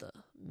experienced with the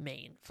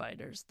main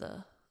fighters,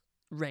 the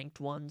ranked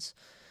ones.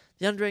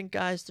 The unranked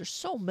guys, there's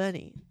so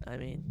many. I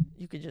mean,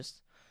 you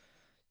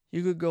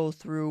could go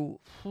through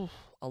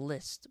a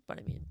list, but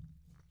I mean,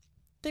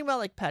 think about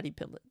like Patty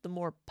Pimblett, the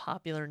more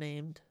popular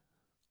named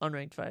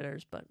unranked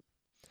fighters, but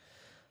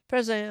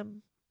Fares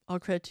Zayam, all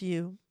credit to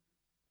you.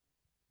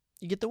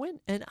 You get the win.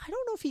 And I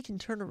don't know if he can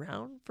turn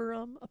around for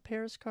a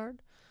Paris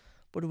card,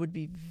 but it would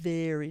be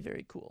very,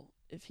 very cool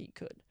if he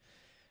could.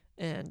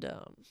 And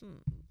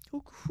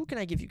who can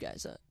I give you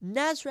guys?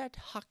 Nasrat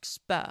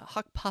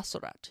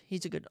Hakpasarat.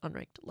 He's a good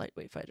unranked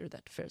lightweight fighter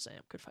that Fares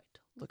Zayam could fight.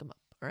 Look him up,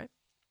 all right?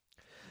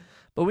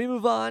 But we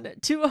move on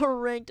to our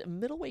ranked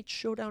middleweight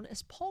showdown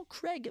as Paul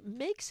Craig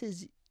makes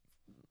his,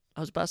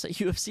 I was about to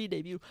say UFC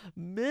debut,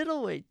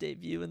 middleweight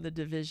debut in the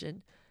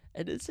division.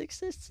 And it's a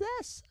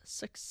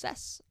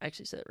success. I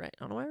actually said it right.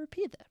 I don't know why I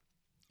repeated that.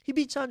 He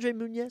beats Andre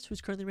Muniz,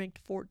 who's currently ranked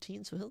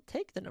 14, so he'll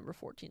take the number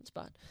 14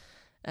 spot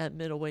at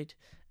middleweight.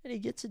 And he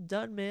gets it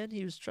done, man.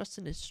 He was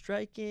trusting his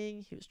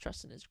striking. He was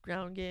trusting his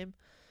ground game.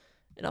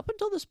 And up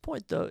until this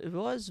point, though, it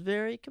was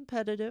very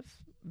competitive.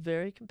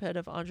 Very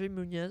competitive. Andre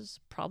Muniz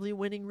probably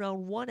winning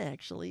round 1,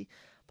 actually.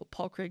 But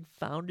Paul Craig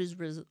found his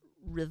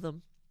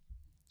rhythm,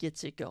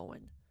 gets it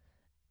going,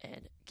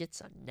 and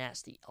gets a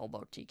nasty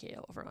elbow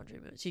TKO over Andre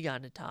Muniz. He got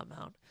into top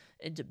mount,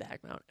 into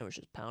back mount, and was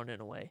just pounding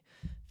away,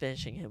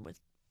 finishing him with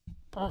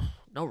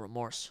no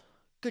remorse.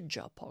 Good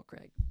job, Paul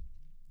Craig.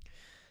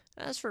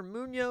 As for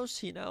Munoz,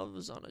 he now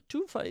was on a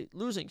 2-fight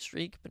losing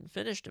streak, been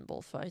finished in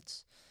both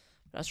fights.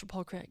 But as for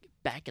Paul Craig,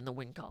 back in the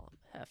win column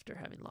after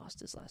having lost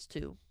his last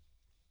 2.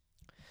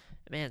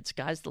 Man,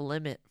 sky's the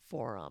limit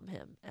for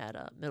him at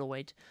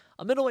middleweight.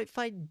 A middleweight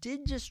fight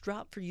did just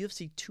drop for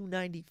UFC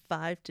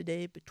 295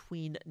 today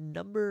between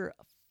number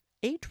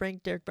 8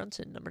 ranked Derek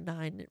Brunson, number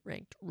 9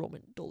 ranked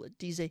Roman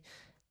Dolidze.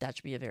 That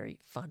should be a very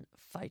fun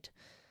fight.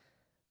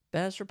 But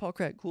as for Paul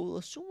Craig, who will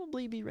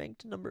assumably be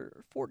ranked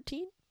number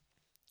 14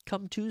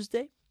 come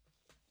Tuesday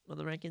when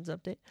the rankings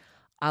update,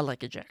 I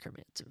like a Jack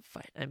Hermanson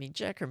fight. I mean,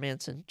 Jack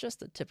Hermanson,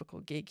 just a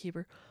typical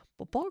gatekeeper.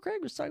 But Paul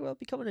Craig was talking about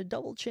becoming a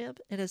double champ,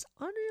 and as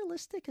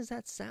unrealistic as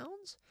that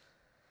sounds,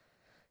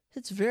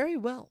 it's very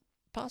well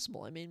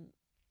possible. I mean,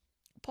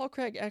 Paul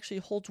Craig actually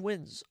holds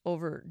wins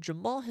over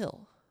Jamal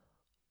Hill,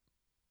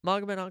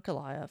 Magomed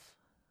Ankalaev,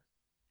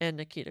 and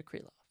Nikita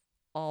Krylov,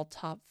 all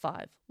top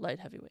 5 light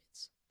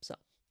heavyweights. So,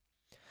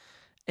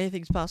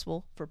 anything's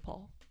possible for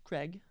Paul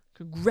Craig.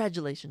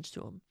 Congratulations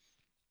to him.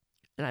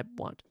 And I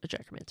want a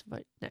Jack Hermanson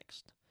fight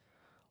next.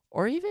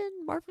 Or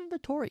even Marvin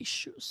Vettori.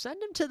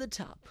 Send him to the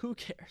top. Who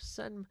cares?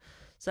 Send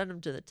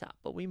him to the top.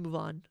 But we move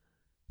on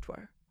to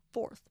our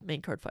 4th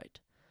main card fight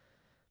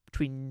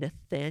between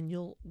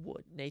Nathan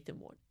Wood,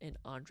 and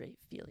Andre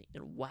Fili.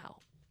 And wow,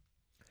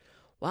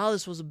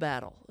 this was a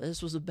battle.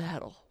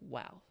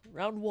 Wow.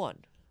 Round 1,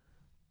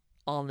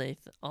 all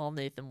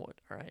Nathan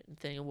Wood. All right,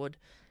 Nathaniel Wood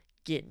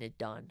getting it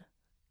done,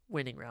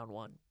 winning round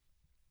 1.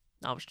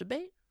 Not much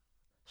debate.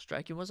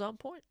 Striking was on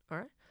point. All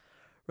right.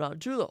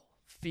 Round 2, though.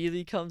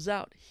 Fili comes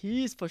out.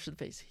 He's pushing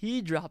the pace.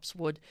 He drops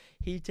Wood.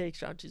 He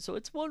takes round 2. So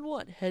it's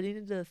 1-1 heading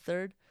into the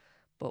 3rd.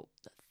 But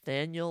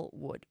Nathaniel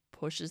Wood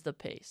pushes the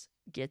pace,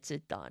 gets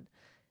it done.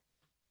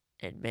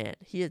 And man,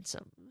 he had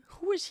some.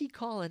 Who was he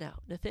calling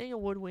out?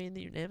 Nathaniel Wood winning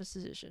the unanimous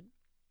decision.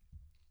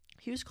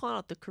 He was calling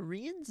out the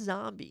Korean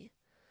Zombie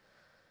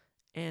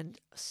and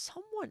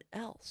someone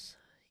else.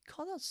 He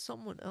called out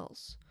someone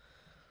else.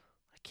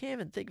 Can't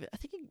even think of it. I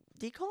think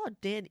did he call out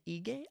Dan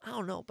Ige? I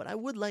don't know, but I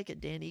would like a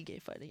Dan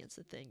Ige fight against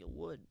Nathaniel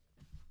Wood.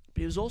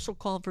 But he was also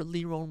calling for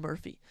Lee Rowan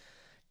Murphy.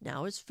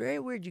 Now, it's very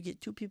weird you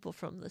get two people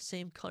from the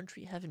same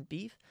country having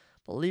beef,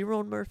 but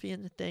Lerone Murphy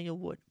and Nathaniel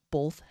Wood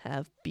both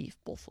have beef,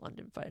 both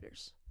London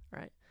fighters,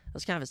 right?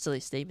 That's kind of a silly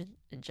statement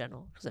in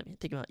general, because, I mean,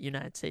 think about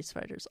United States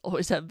fighters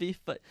always have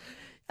beef, but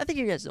I think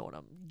you guys know what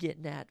I'm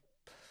getting at.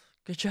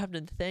 Good job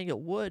to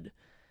Nathaniel Wood.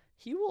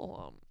 He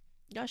will,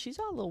 gosh, he's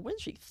on a little win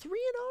streak. 3-0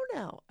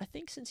 now. I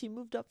think since he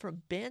moved up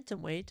from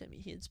bantamweight, I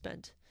mean, he had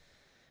spent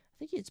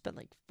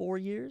like 4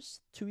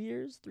 years, 2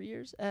 years, 3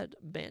 years at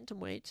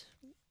bantamweight.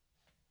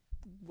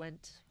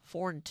 Went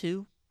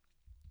 4-2.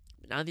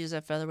 Now that he's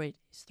at featherweight,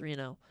 he's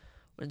 3-0.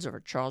 Wins over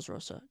Charles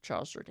Rosa,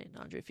 Charles Jourdain,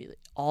 Andre Fili.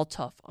 All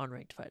tough,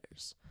 unranked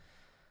fighters.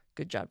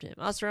 Good job to him.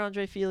 As for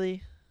Andre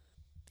Fili,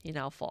 he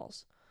now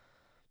falls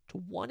to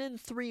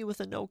 1-3 with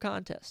a no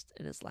contest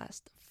in his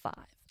last 5.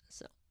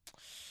 So,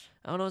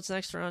 I don't know what's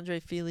next for Andre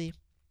Fili,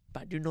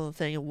 but I do know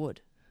Nathaniel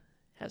Wood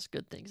has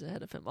good things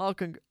ahead of him.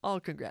 All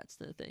congrats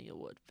to Nathaniel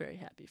Wood. Very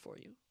happy for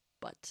you.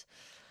 But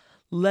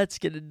let's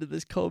get into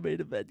this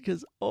co-main event,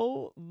 because,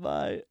 oh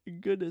my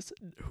goodness,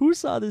 who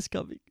saw this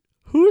coming?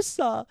 Who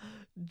saw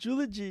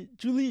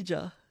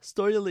Julija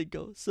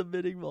Storyalenko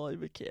submitting Molly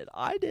McCann?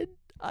 I did.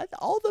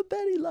 All the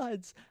betting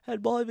lines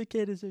had Molly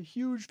McCann as a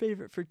huge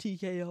favorite for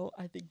TKO.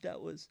 I think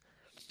that was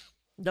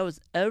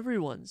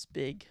everyone's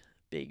big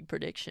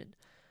prediction.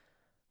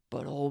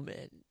 But oh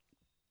man,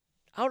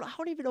 I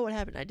don't even know what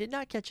happened. I did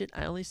not catch it.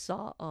 I only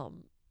saw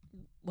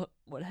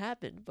what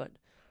happened. But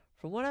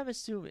from what I'm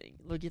assuming,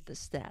 look at the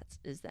stats,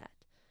 is that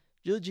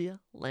Julija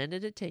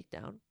landed a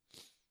takedown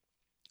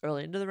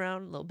early into the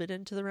round, a little bit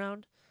into the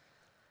round.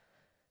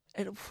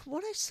 And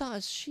what I saw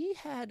is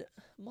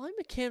Molly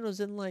McCann was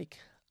in, like,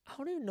 I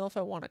don't even know if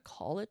I want to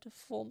call it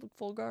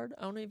full guard.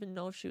 I don't even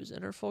know if she was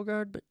in her full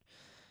guard, but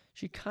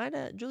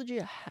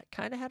Julija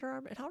kind of had her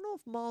arm. And I don't know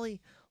if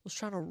Molly was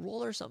trying to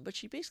roll or something, but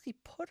she basically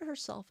put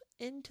herself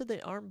into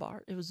the arm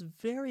bar. It was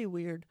very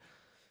weird.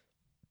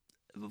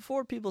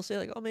 Before people say,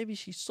 like, oh, maybe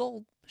she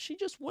sold, she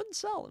just wouldn't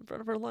sell in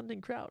front of her London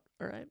crowd,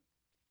 all right?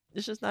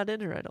 It's just not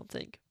in her, I don't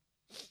think.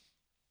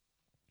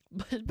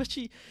 But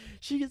she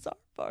gets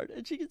armbarred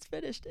and she gets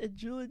finished, and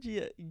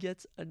Julija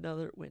gets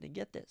another win. And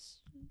get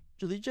this,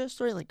 Julija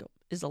Storyalenko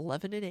is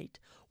 11-8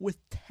 with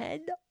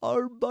 10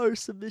 armbar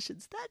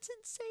submissions. That's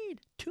insane.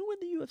 2 in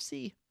the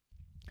UFC.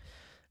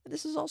 And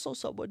this is also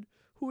someone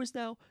who is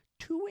now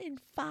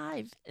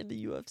 2-5 in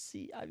the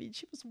UFC. I mean,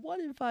 she was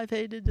 1-5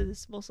 headed into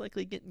this, most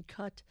likely getting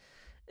cut.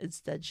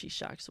 Instead, she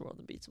shocks the world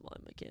and beats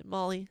Molly McCann.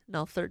 Molly,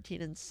 now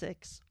 13-6.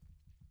 This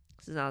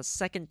is now the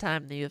second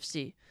time in the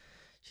UFC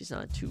she's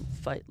on a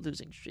 2-fight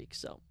losing streak.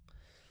 So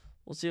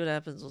we'll see what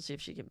happens. We'll see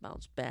if she can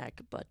bounce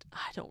back. But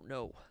I don't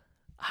know.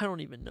 I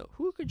don't even know.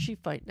 Who could she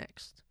fight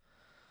next?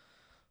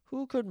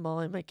 Who could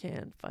Molly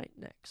McCann fight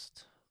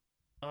next?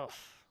 Ugh.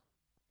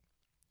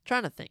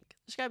 Trying to think.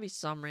 There's got to be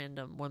some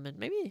random woman.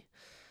 Maybe.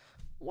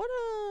 What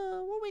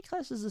weight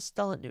class is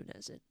Estella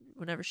Nunez in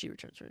whenever she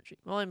returns from injury?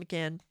 Molly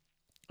McCann,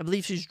 I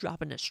believe she's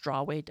dropping a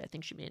straw weight. I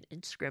think she made an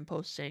Instagram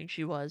post saying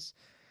she was.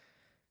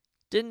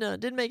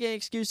 Didn't make any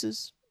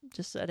excuses.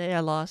 Just said, hey,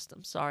 I lost.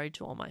 I'm sorry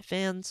to all my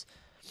fans.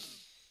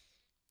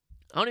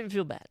 I don't even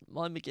feel bad.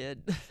 Molly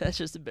McCann, that's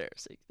just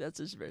embarrassing. That's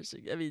just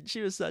embarrassing. I mean,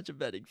 she was such a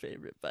betting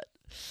favorite, but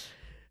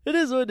it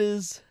is what it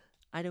is.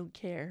 I don't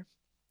care.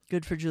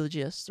 Good for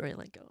Julija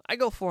Storyalenko. I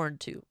go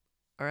 4-2.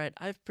 All right,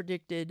 I've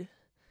predicted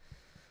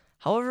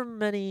however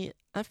many.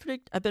 I've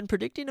been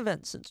predicting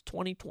events since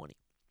 2020,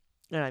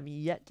 and I'm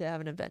yet to have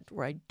an event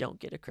where I don't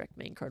get a correct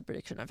main card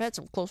prediction. I've had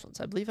some close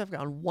ones. I believe I've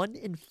gone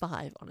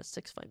 1-5 on a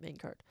 6-fight main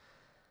card.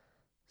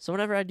 So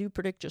whenever I do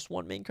predict just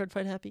one main card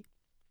fight happy,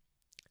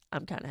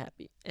 I'm kind of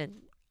happy.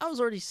 And I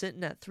was already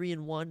sitting at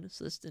 3-1,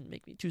 so this didn't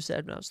make me too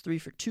sad when I was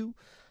 3-2 on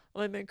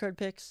my main card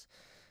picks.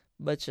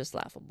 But it's just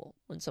laughable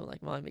when someone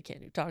like Molly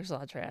McCann, who talks a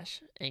lot of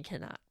trash and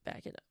cannot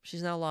back it up.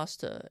 She's now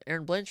lost to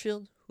Erin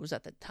Blanchfield, who's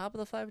at the top of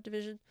the flyweight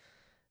division,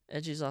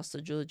 and she's lost to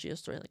Julija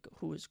Storyalenko,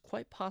 who is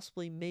quite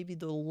possibly maybe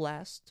the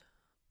last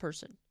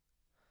person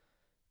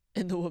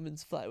in the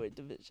women's flyweight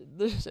division.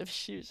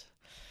 She's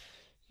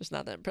just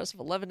not that impressive.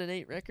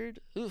 11-8 record.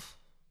 Oof.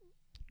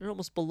 You're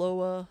almost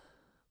below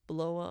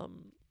below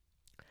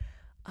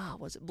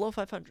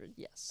 500?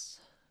 Yes.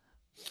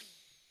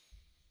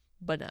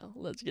 But now,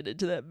 let's get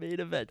into that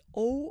main event.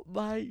 Oh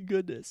my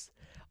goodness.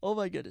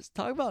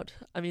 Talk about,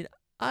 I mean,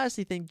 I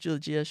honestly think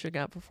Julija should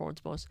have got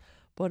performance bonus,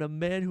 but a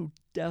man who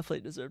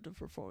definitely deserved a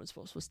performance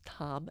bonus was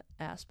Tom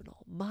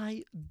Aspinall.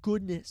 My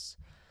goodness,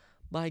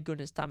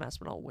 Tom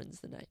Aspinall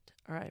wins the night.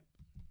 All right.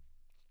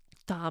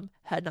 Tom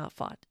had not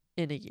fought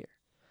in a year.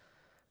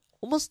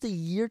 Almost a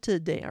year to the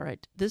day, all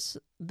right.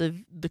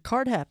 The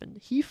card happened.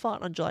 He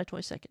fought on July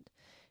 22nd.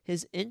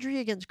 His injury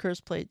against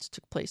Curtis Blades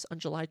took place on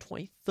July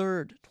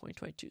 23rd,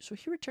 2022. So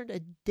he returned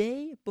a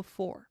day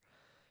before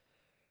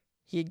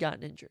he had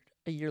gotten injured,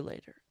 a year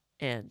later,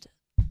 and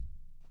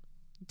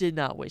did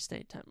not waste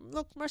any time.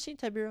 Look, Marcin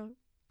Tybura,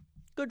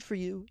 good for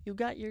you. You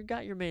got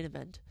your main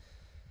event.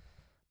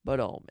 But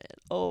oh man,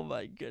 oh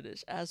my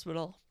goodness,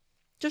 Aspinall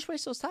just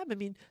waste those time. I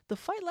mean, the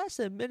fight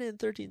lasted 1 minute and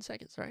 13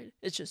 seconds, right?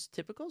 It's just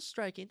typical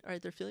striking. All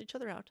right, they're feeling each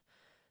other out.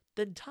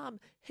 Then Tom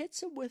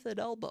hits him with an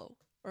elbow.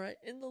 All right,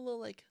 in the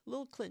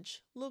little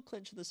clinch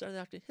at the start of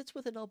the octane, hits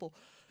with an elbow,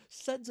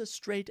 sends us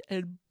straight,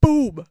 and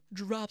boom,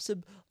 drops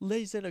him,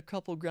 lays in a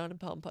couple ground and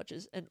pound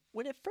punches. And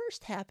when it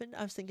first happened,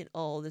 I was thinking,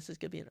 oh, this is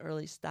gonna be an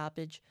early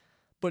stoppage,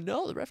 but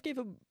no, the ref gave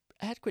him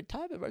adequate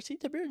time, and Marcin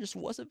Tybura just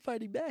wasn't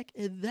fighting back,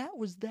 and that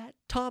was that.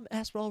 Tom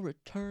Aspinall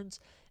returns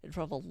in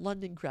front of a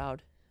London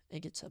crowd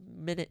and gets a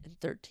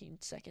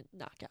 1:13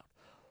 knockout.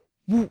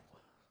 Woo!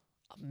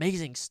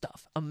 Amazing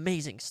stuff.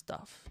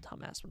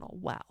 Tom Aspinall.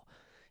 Wow.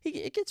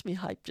 It gets me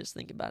hyped just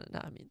thinking about it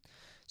now. I mean,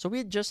 so we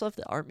had just left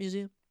the art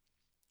museum,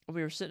 and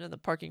we were sitting in the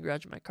parking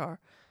garage of my car,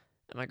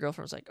 and my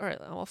girlfriend was like, all right,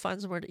 I'll find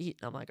somewhere to eat.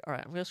 And I'm like, all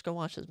right, I'm just going to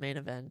watch this main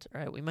event.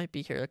 All right, we might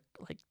be here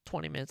like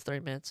 20 minutes,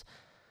 30 minutes.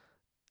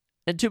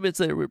 And 2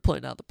 minutes later, we were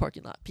pulling out the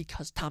parking lot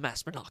because Tom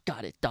Aspinall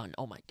got it done.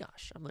 Oh my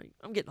gosh.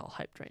 I'm getting all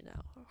hyped right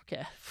now.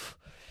 Okay.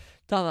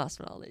 Tom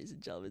Aspinall, ladies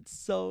and gentlemen.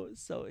 So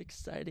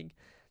exciting.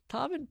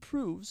 Tom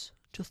improves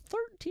to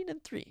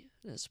 13-3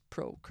 in his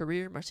pro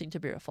career. Marcin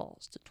Tybura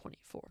falls to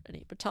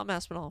 24-8. But Tom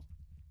Aspinall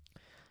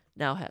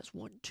now has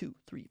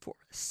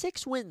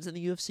 6 wins in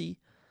the UFC,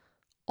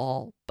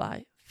 all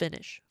by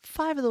finish.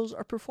 5 of those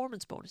are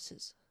performance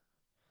bonuses.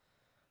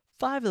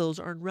 5 of those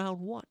are in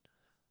round 1.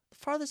 The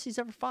farthest he's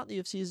ever fought in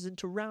the UFC is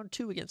into round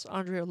 2 against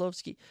Andrei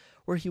Arlovski,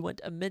 where he went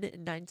 1 minute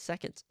and 9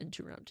 seconds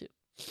into round 2.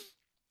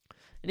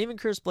 And even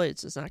Curtis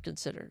Blades does not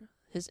consider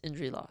his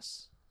injury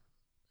loss.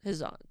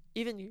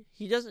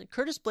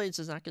 Curtis Blades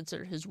does not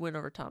consider his win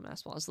over Tom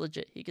Aspinall as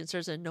legit. He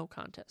considers it a no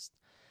contest,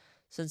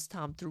 since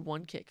Tom threw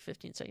one kick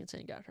 15 seconds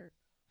in and got hurt.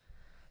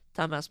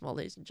 Tom Aspinall,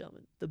 ladies and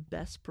gentlemen, the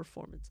best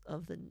performance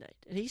of the night.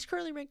 And he's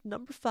currently ranked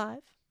number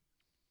 5.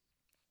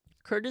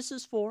 Curtis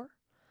is 4.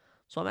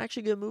 So I'm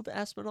actually going to move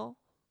Aspinall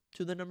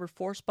to the number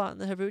 4 spot in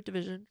the heavyweight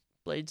division.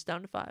 Blades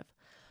down to 5.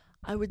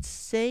 I would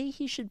say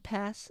he should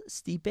pass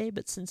Stipe,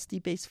 but since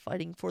Stipe's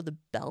fighting for the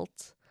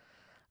belt,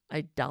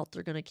 I doubt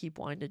they're going to keep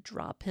wanting to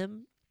drop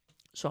him.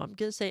 So I'm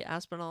going to say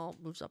Aspinall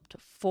moves up to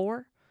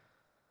 4.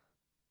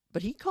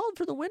 But he called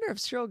for the winner of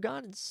Cyril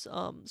Gane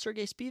and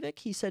Sergey Spivak.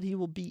 He said he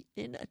will be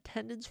in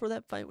attendance for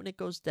that fight when it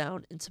goes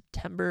down in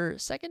September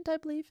 2nd, I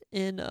believe,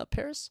 in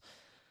Paris.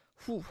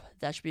 Whew,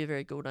 that should be a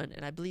very good one.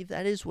 And I believe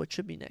that is what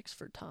should be next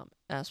for Tom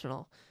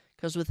Aspinall.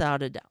 Because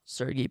without a doubt,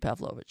 Sergey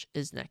Pavlovich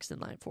is next in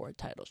line for a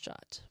title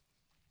shot.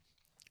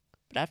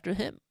 But after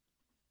him,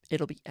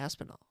 it'll be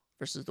Aspinall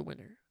versus the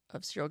winner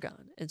of Cyril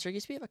Gane and Sergey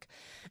Spivak.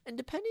 And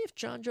depending if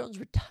John Jones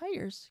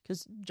retires,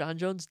 because John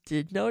Jones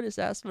did notice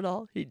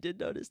Aspinall, he did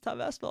notice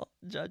Tom Aspinall.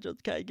 John Jones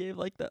kind of gave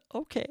like the,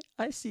 okay,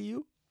 I see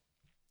you.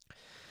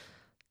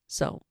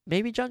 So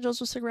maybe John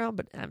Jones will stick around,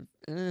 but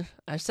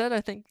I said,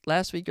 I think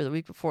last week or the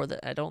week before,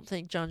 that I don't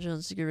think John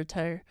Jones is going to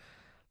retire.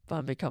 But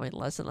I'm becoming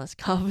less and less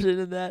confident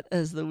in that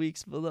as the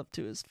weeks build up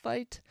to his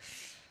fight.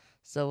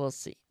 So we'll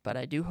see. But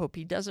I do hope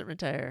he doesn't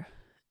retire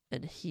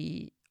and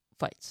he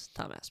fights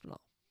Tom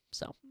Aspinall.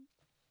 So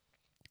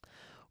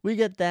we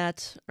get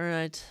that. All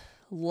right.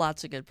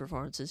 Lots of good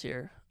performances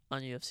here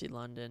on UFC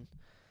London.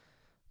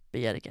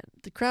 But yet again,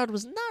 the crowd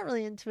was not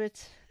really into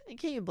it. And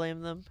can you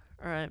blame them?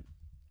 All right.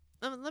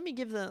 Let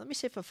me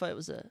see if a fight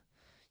was a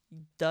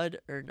dud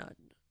or nud.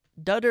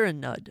 Dud or a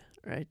nud,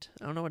 right?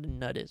 I don't know what a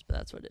nud is, but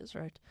that's what it is,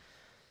 right?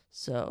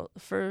 So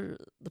for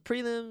the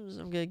prelims,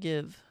 I'm going to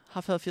give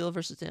Rafael Fila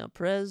versus Daniel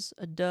Perez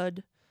a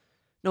dud.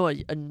 No,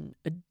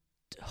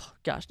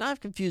 gosh, now I've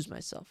confused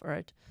myself, all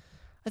right?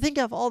 I think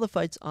I have all the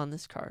fights on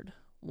this card.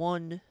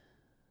 1,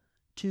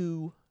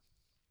 2,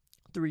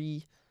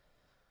 3,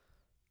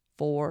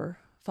 4,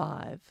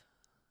 5,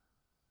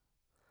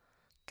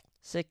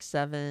 6,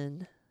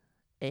 7,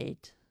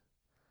 8,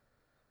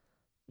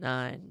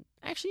 9.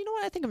 Actually, you know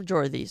what? I think a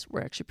majority of these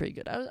were actually pretty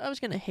good. I was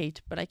going to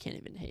hate, but I can't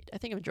even hate. I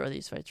think a majority of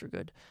these fights were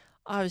good.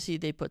 Obviously,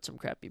 they put some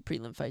crappy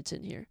prelim fights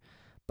in here.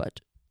 But,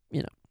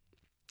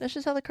 that's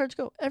just how the cards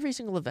go. Every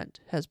single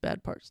event has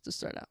bad parts to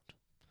start out.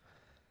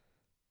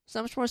 There's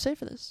not much more to say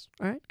for this.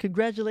 All right?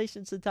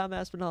 Congratulations to Tom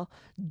Aspinall.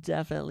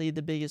 Definitely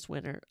the biggest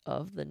winner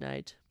of the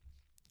night.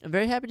 I'm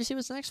very happy to see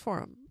what's next for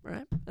him. All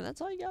right? And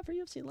that's all you got for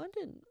UFC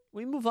London.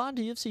 We move on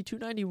to UFC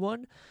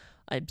 291.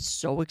 I'm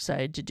so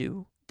excited to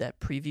do that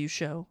preview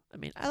show. I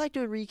mean, I like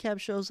doing recap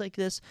shows like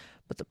this,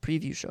 but the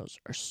preview shows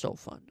are so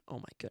fun. Oh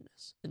my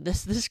goodness. And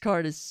this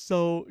card is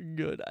so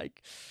good. I'm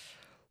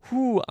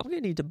gonna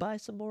need to buy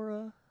some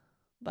more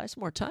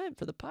time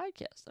for the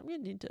podcast. I'm gonna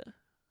need to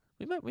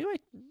we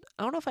might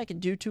I don't know if I can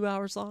do 2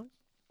 hours long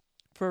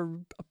for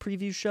a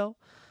preview show,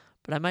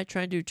 but I might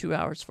try and do 2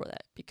 hours for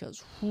that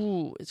because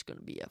it's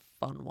gonna be a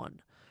fun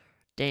one.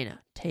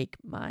 Dana, take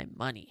my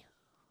money.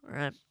 All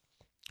right.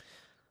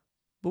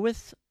 But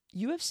with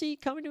UFC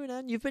coming to an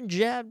end, you've been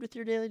jabbed with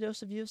your daily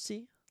dose of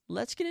UFC.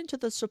 Let's get into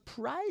the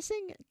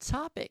surprising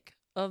topic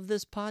of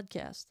this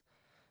podcast.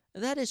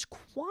 And that is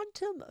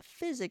quantum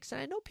physics.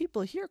 And I know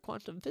people hear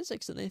quantum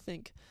physics and they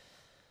think,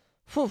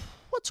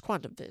 what's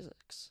quantum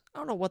physics? I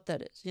don't know what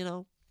that is,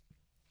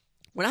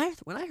 When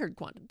I heard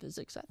quantum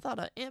physics, I thought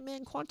of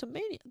Ant-Man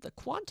Quantumania, the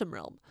quantum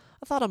realm.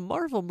 I thought of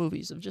Marvel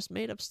movies of just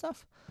made up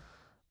stuff.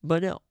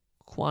 But no,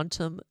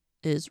 quantum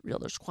is real.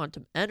 There's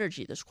quantum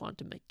energy, there's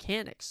quantum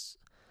mechanics.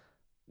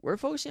 We're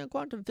focusing on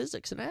quantum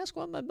physics, and I asked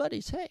one of my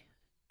buddies, hey,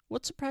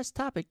 what surprise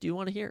topic do you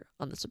want to hear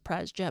on the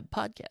Surprise Jab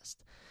podcast?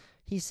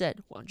 He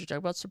said, why don't you talk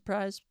about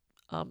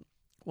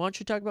why don't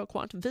you talk about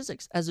quantum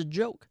physics as a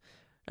joke?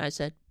 And I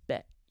said,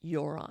 bet,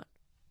 you're on.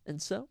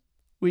 And so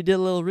we did a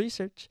little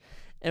research,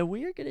 and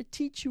we are going to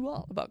teach you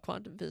all about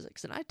quantum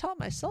physics. And I taught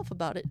myself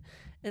about it,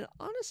 and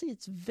honestly,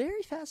 it's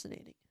very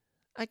fascinating.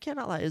 I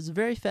cannot lie, it's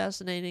very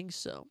fascinating.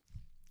 So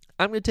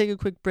I'm going to take a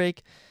quick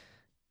break,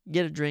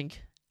 get a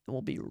drink, and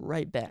we'll be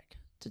right back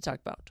to talk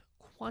about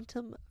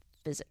quantum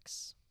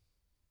physics.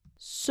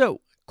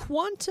 So,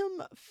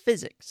 quantum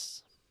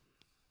physics.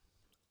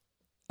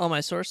 All my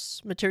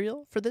source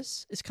material for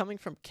this is coming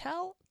from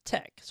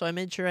Caltech. So I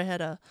made sure I had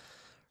a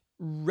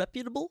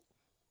reputable,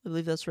 I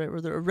believe that's right,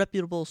 a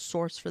reputable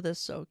source for this.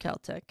 So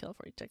Caltech,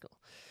 California Technical.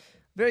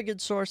 Very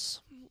good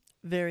source,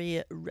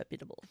 very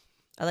reputable.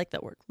 I like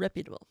that word,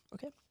 reputable,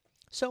 okay?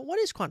 So what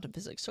is quantum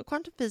physics? So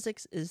quantum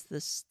physics is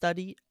the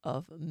study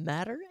of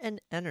matter and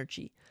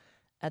energy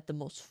at the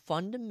most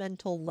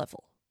fundamental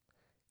level.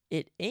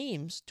 It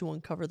aims to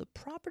uncover the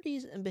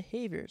properties and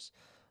behaviors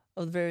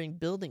of the varying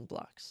building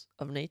blocks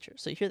of nature.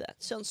 So you hear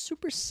that? Sounds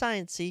super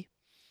sciencey.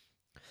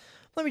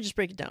 Let me just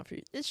break it down for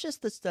you. It's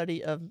just the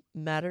study of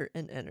matter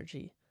and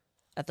energy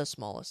at the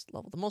smallest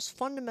level. The most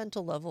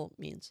fundamental level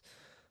means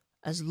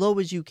as low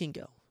as you can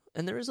go.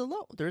 And there is a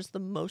low. There is the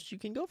most you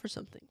can go for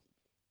something.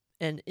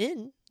 And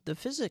in the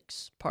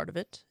physics part of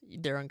it,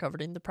 they're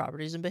uncovering the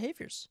properties and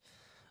behaviors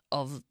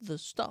of the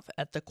stuff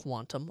at the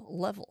quantum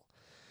level.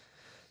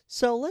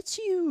 So let's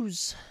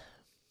use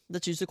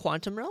the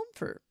quantum realm,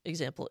 for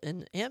example,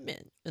 in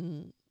Ant-Man.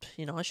 And,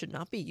 I should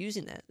not be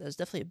using that. That's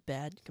definitely a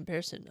bad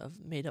comparison of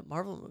made-up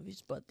Marvel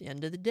movies. But at the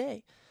end of the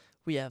day,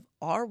 we have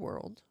our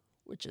world,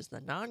 which is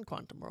the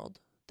non-quantum world.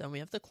 Then we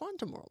have the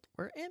quantum world,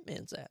 where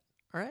Ant-Man's at.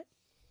 All right?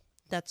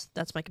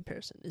 That's my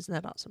comparison. Isn't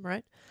that awesome,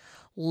 right?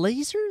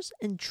 Lasers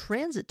and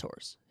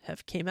transistors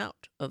have came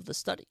out of the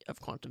study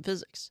of quantum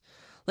physics.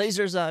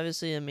 Lasers,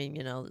 obviously, the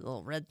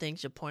little red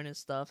things you point at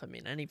stuff.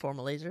 Any form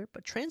of laser.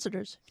 But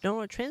transistors, you don't know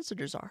what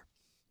transistors are.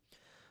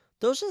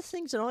 Those are the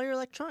things in all your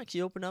electronics.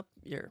 You open up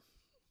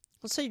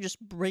let's say you just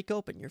break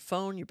open your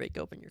phone, you break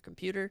open your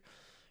computer,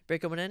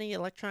 break open any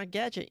electronic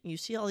gadget, and you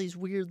see all these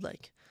weird,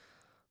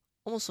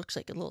 almost looks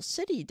like a little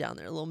city down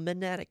there, a little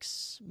metallic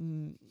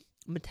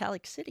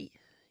city,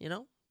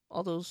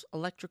 all those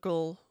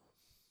electrical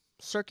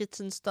circuits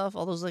and stuff,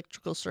 all those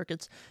electrical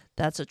circuits,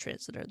 that's a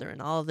transistor. They're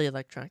in all of the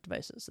electronic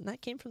devices, and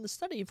that came from the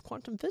study of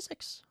quantum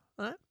physics.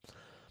 All right?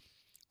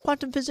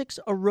 Quantum physics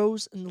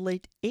arose in the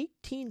late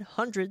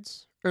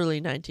 1800s, early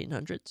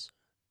 1900s,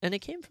 and it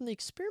came from the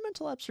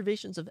experimental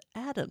observations of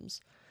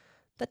atoms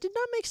that did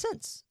not make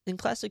sense in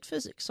classic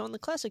physics. So in the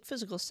classic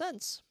physical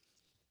sense,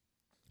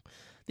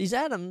 these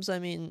atoms,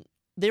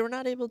 they were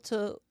not able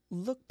to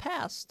look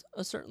past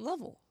a certain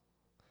level.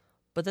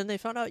 But then they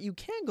found out you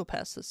can go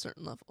past a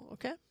certain level,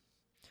 okay?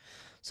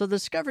 So the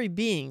discovery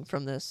being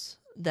from this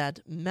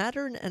that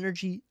matter and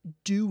energy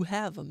do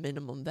have a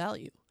minimum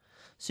value.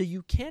 So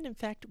you can, in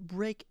fact,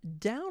 break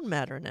down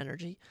matter and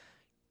energy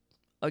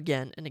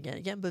again and again and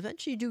again, but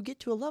eventually you do get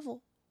to a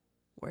level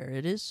where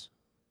it is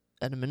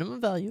at a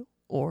minimum value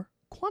or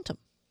quantum.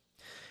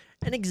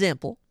 An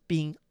example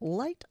being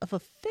light of a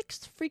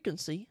fixed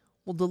frequency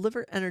will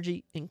deliver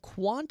energy in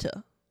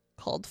quanta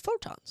called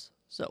photons.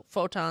 So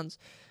photons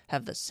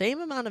have the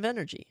same amount of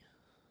energy,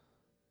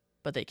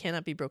 but they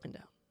cannot be broken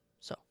down.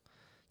 So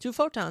 2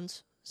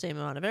 photons, same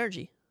amount of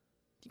energy.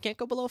 You can't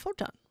go below a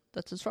photon.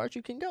 That's as far as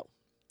you can go.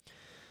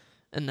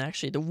 And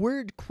actually, the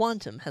word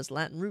quantum has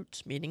Latin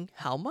roots, meaning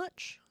how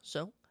much.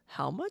 So,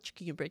 how much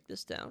can you break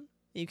this down?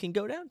 You can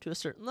go down to a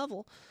certain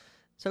level.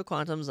 So,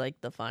 quantum's like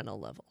the final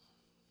level.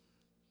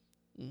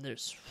 And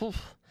there's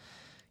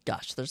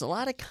a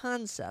lot of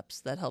concepts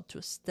that help to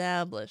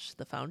establish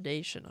the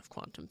foundation of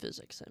quantum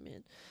physics.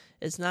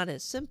 It's not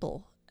as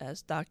simple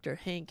as Dr.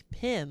 Hank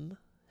Pym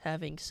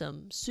having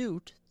some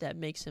suit that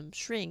makes him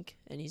shrink,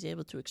 and he's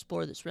able to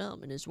explore this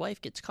realm, and his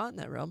wife gets caught in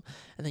that realm,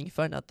 and then you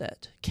find out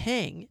that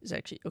Kang is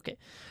actually... Okay,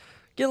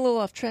 get a little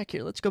off track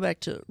here. Let's go back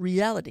to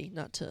reality,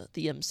 not to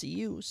the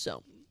MCU.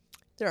 So,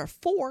 there are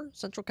 4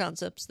 central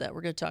concepts that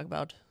we're going to talk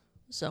about.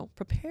 So,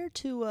 prepare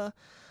to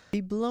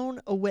be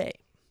blown away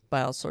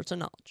by all sorts of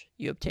knowledge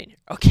you obtain here.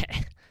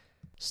 Okay,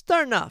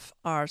 starting off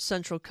our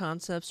central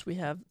concepts, we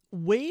have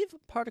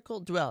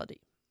wave-particle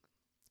duality.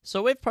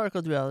 So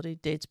wave-particle duality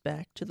dates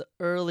back to the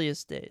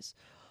earliest days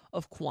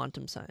of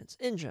quantum science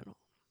in general.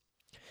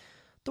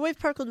 The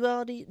wave-particle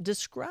duality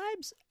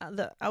describes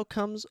the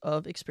outcomes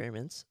of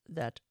experiments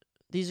that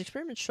these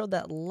experiments showed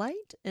that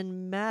light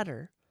and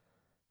matter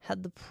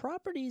had the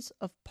properties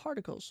of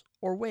particles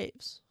or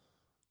waves.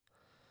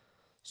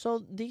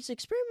 So these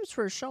experiments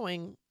were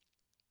showing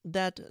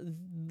that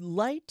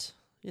light,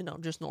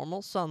 just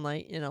normal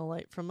sunlight,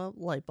 light from a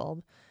light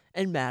bulb,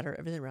 and matter,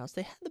 everything around us,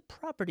 they had the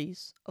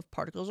properties of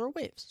particles or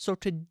waves. So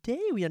today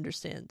we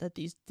understand that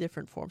these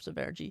different forms of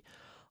energy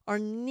are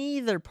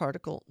neither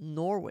particle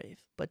nor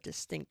wave, but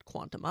distinct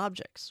quantum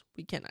objects.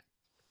 We cannot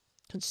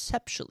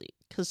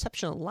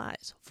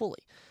conceptualize fully.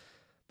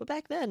 But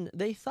back then,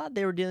 they thought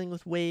they were dealing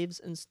with waves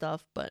and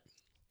stuff, but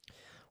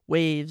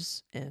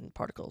waves and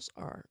particles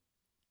are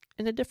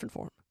in a different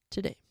form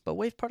today. But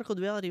wave-particle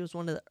duality was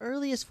one of the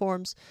earliest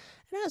forms,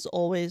 and as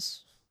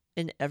always,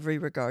 in every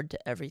regard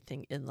to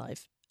everything in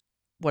life,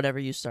 whatever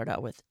you start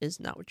out with is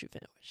not what you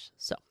finish.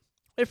 So,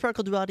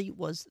 wave-particle duality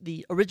was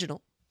the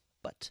original,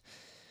 but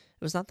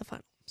it was not the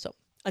final. So,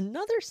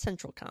 another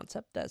central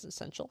concept that is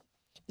essential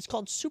is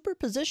called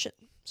superposition.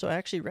 So, I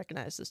actually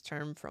recognize this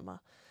term from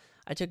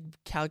I took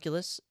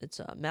calculus. It's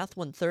Math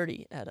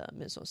 130 at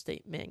Minnesota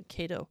State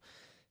Mankato,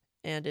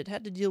 and it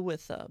had to deal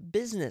with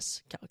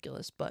business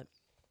calculus, but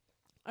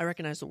I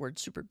recognize the word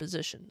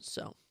superposition.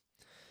 So,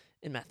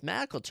 in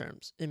mathematical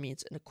terms, it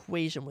means an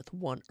equation with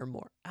one or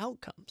more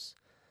outcomes.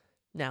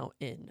 Now,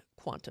 in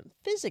quantum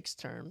physics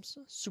terms,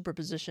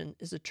 superposition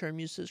is a term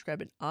used to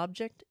describe an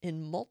object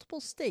in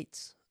multiple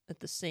states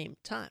at the same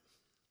time.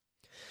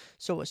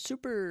 So, a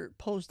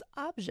superposed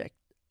object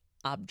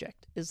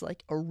is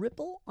like a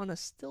ripple on a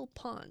still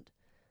pond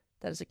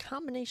that is a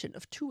combination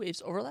of two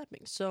waves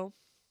overlapping. So,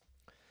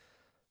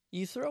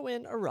 you throw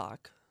in a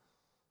rock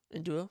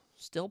into a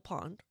still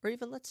pond, or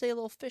even let's say a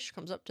little fish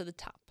comes up to the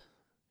top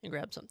and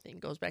grabs something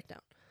and goes back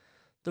down.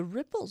 The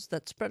ripples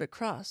that spread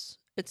across,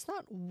 it's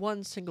not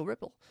one single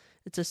ripple.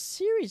 It's a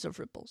series of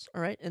ripples,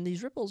 all right? And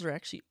these ripples are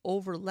actually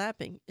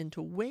overlapping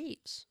into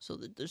waves, so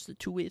that there's the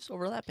two waves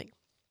overlapping.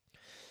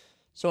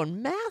 So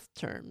in math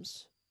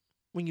terms,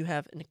 when you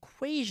have an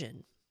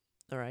equation,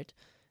 all right,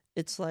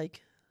 it's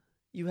like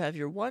you have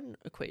your one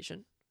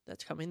equation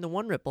that's coming, the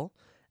one ripple,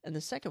 and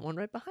the second one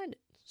right behind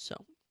it.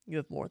 So you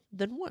have more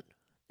than one,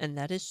 and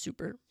that is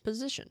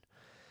superposition.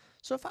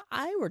 So if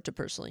I were to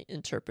personally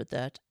interpret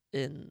that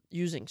in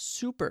using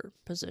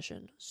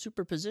superposition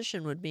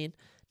would mean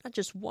not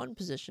just one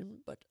position,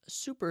 but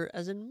super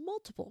as in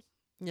multiple,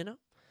 you know?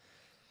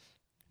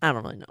 I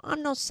don't really know.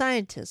 I'm no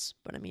scientist,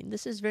 but I mean,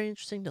 this is very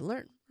interesting to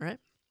learn, right?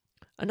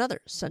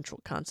 Another central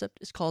concept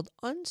is called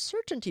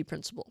uncertainty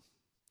principle.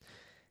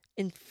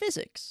 In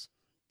physics,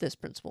 this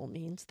principle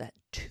means that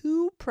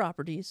two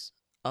properties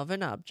of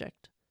an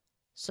object,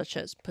 such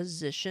as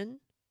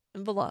position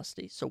and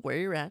velocity, so where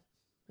you're at,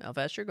 how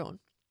fast you're going,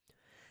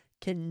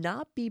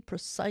 cannot be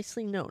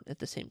precisely known at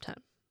the same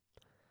time.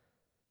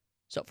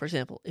 So, for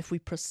example, if we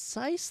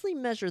precisely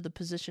measure the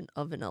position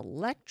of an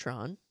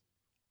electron,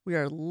 we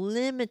are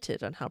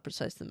limited on how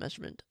precise the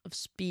measurement of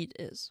speed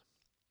is.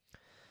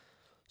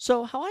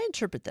 So, how I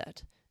interpret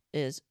that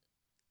is,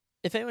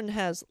 if anyone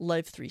has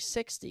Life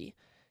 360,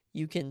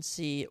 you can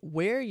see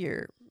where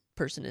your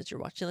person is you're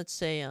watching. Let's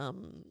say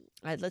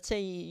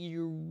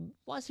you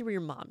want to see where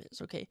your mom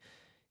is, okay?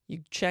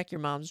 You check your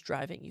mom's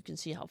driving. You can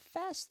see how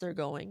fast they're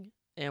going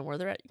and where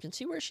they're at. You can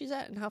see where she's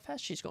at and how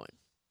fast she's going.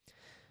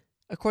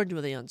 According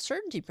to the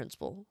uncertainty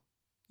principle,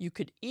 you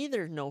could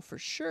either know for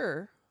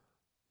sure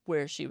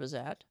where she was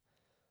at,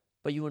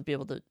 but you wouldn't be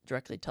able to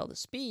directly tell the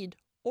speed,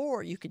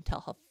 or you could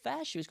tell how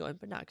fast she was going,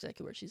 but not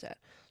exactly where she's at.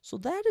 So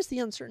that is the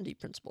uncertainty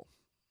principle.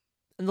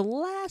 And the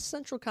last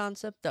central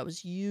concept that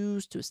was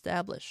used to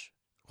establish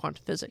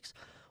quantum physics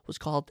was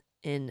called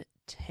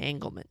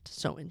entanglement.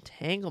 So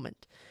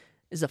entanglement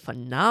is a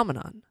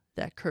phenomenon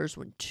that occurs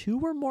when two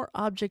or more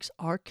objects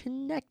are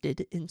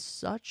connected in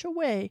such a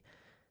way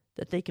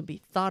that they can be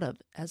thought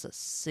of as a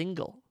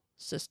single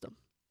system.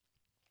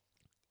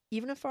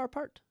 Even if far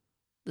apart,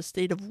 the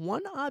state of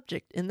one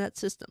object in that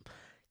system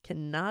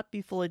cannot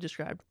be fully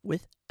described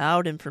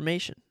without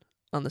information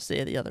on the state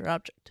of the other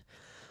object,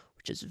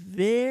 which is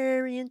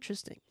very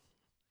interesting.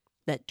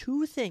 That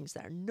two things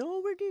that are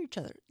nowhere near each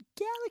other,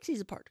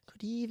 galaxies apart,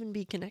 could even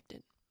be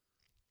connected.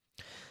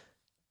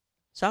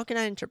 So how can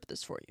I interpret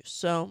this for you?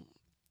 So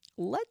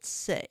let's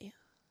say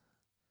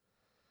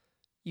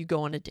you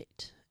go on a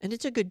date, and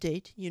it's a good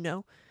date, you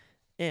know,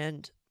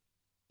 and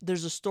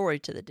there's a story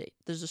to the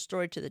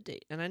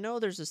date. And I know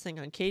there's this thing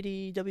on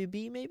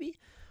KDWB maybe,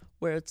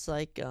 where it's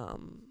like,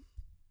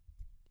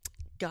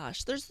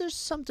 there's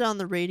something on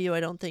the radio. I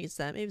don't think it's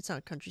that. Maybe it's on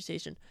a country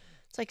station.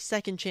 It's like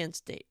Second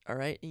Chance Date, all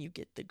right? And you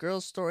get the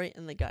girl's story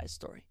and the guy's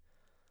story.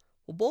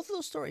 Well, both of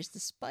those stories,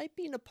 despite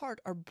being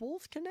apart, are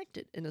both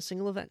connected in a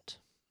single event.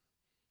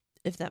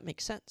 If that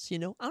makes sense, you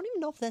know? I don't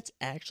even know if that's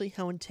actually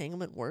how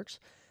entanglement works,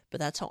 but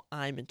that's how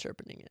I'm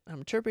interpreting it. I'm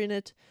interpreting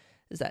it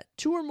as that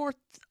two or more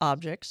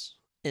objects,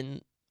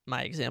 in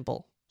my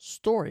example,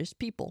 stories,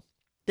 people,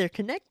 they're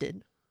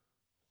connected,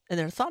 and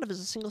they're thought of as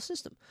a single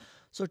system.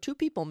 So two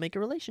people make a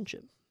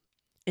relationship.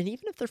 And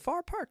even if they're far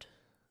apart,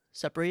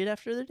 separated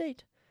after their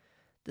date,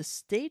 the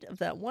state of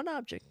that one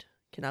object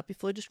cannot be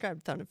fully described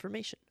without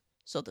information.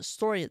 So the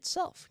story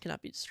itself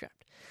cannot be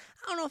described.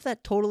 I don't know if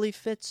that totally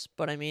fits,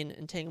 but I mean,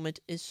 entanglement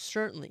is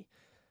certainly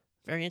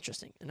very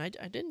interesting. And I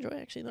did enjoy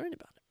actually learning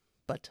about it.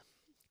 But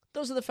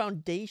those are the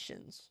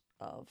foundations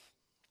of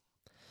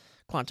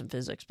quantum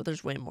physics, but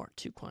there's way more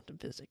to quantum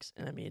physics.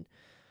 And I mean,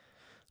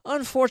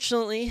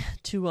 unfortunately,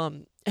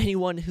 to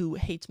anyone who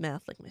hates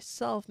math like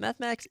myself,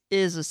 mathematics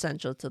is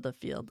essential to the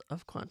field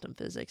of quantum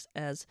physics,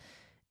 as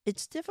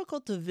it's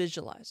difficult to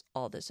visualize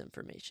all this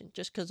information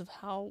just because of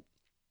how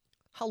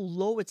how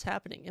low it's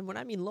happening. And when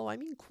I mean low, I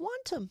mean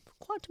quantum.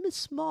 Quantum is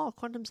small.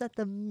 Quantum's at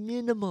the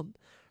minimum.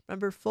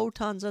 Remember,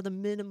 photons are the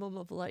minimum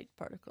of light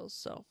particles.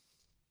 So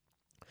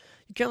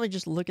you can't really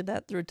just look at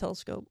that through a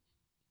telescope.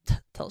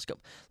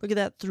 Look at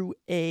that through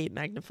a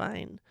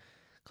magnifying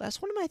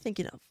glass. What am I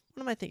thinking of?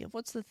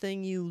 What's the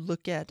thing you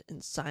look at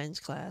in science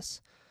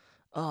class?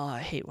 Oh, I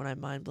hate when I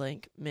mind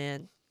blank.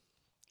 Man,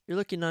 you're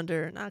looking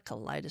under, not a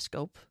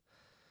kaleidoscope.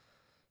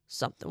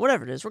 Something.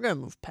 Whatever it is. We're going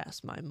to move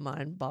past my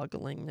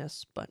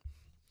mind-bogglingness. But,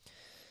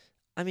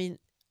 I mean,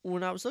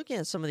 when I was looking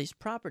at some of these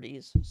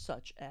properties,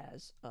 such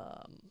as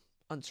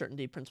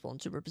uncertainty, principle,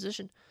 and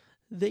superposition,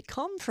 they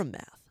come from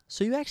math.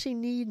 So you actually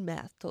need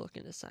math to look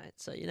into science.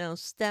 So,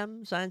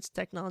 STEM, science,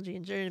 technology,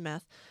 engineering, and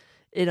math,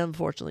 it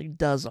unfortunately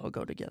does all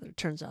go together. It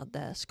turns out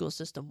that school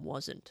system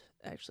wasn't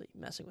actually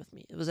messing with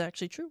me. It was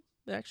actually true.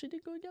 It actually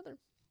did go together.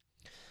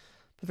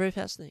 But very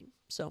fascinating.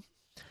 So,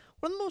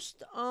 one of the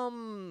most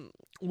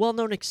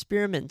well-known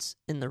experiments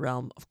in the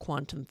realm of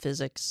quantum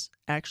physics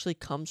actually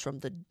comes from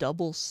the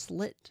double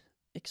slit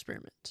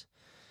experiment.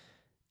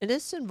 And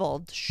this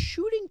involved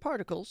shooting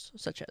particles,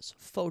 such as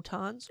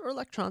photons or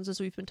electrons, as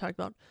we've been talking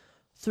about,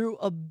 through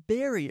a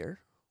barrier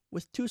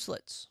with two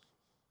slits.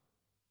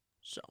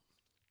 So,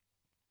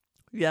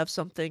 you have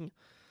something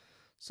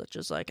such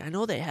as, I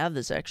know they have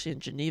this actually in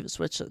Geneva,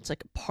 Switzerland. It's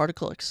like a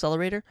particle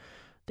accelerator.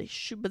 They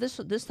shoot, but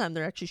this time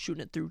they're actually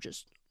shooting it through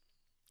just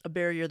a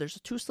barrier. There's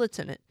two slits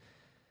in it.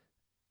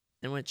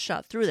 And when it's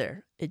shot through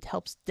there, it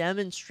helps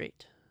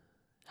demonstrate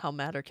how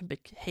matter can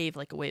behave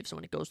like a wave. So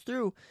when it goes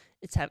through,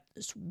 it's have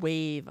this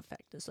wave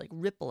effect, this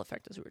ripple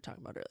effect, as we were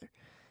talking about earlier.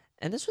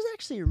 And this was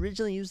actually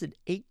originally used in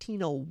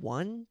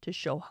 1801 to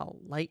show how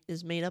light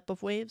is made up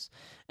of waves.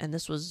 And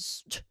this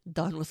was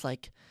done with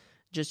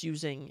just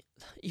using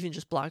even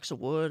just blocks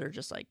of wood or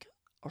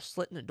or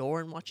slitting a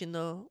door and watching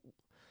the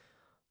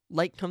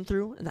light come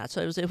through. And that's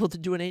what I was able to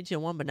do in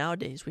 1801. But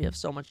nowadays we have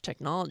so much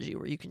technology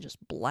where you can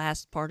just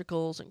blast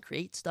particles and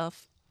create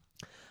stuff.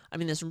 I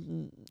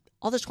mean,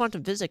 all this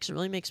quantum physics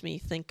really makes me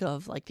think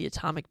of the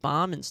atomic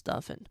bomb and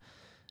stuff, and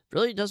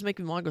really does make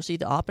me want to go see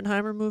the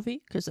Oppenheimer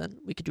movie, because then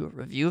we could do a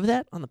review of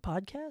that on the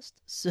podcast.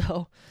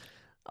 So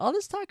all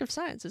this talk of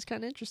science is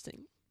kind of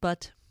interesting.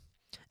 But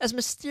as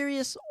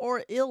mysterious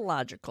or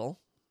illogical,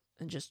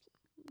 and just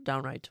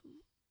downright,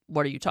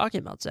 what are you talking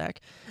about, Zach?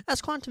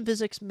 As quantum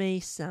physics may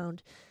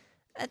sound,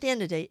 at the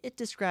end of the day, it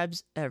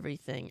describes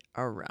everything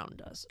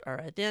around us. All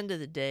right, at the end of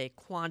the day,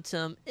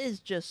 quantum is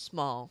just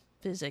small.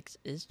 Physics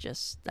is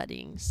just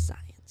studying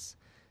science.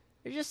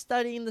 You're just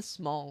studying the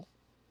small,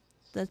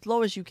 as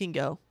low as you can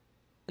go,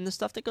 and the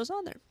stuff that goes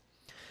on there.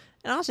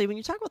 And honestly, when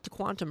you talk about the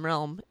quantum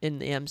realm in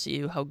the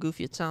MCU, how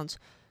goofy it sounds,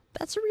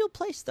 that's a real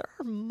place. There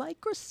are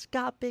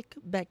microscopic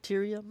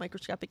bacteria,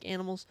 microscopic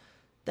animals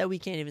that we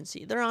can't even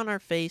see. They're on our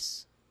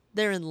face.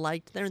 They're in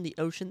light. They're in the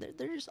ocean.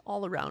 They're just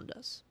all around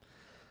us.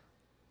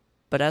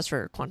 But as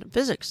for quantum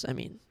physics, I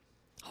mean,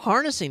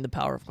 harnessing the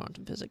power of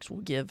quantum physics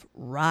will give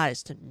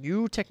rise to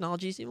new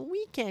technologies even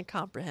we can't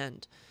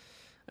comprehend.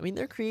 I mean,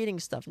 they're creating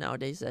stuff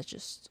nowadays that's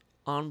just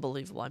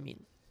unbelievable. I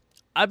mean,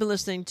 I've been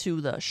listening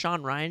to the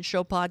Sean Ryan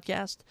Show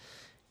podcast,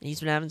 and he's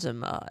been having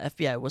some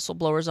FBI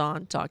whistleblowers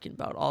on talking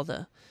about all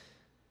the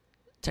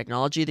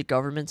technology the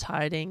government's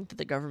hiding that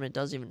the government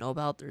doesn't even know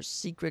about. There's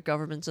secret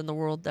governments in the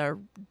world that are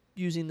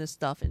using this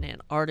stuff in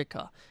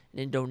Antarctica, in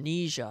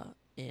Indonesia,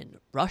 in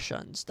Russia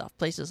and stuff.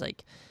 Places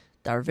that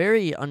are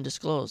very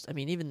undisclosed. I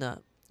mean, even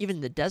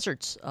the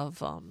deserts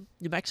of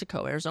New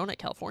Mexico, Arizona,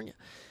 California.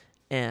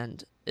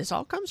 And this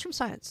all comes from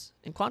science.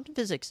 And quantum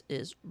physics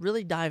is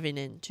really diving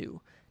into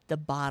the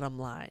bottom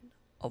line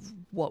of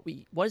what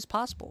is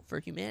possible for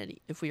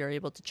humanity if we are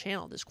able to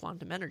channel this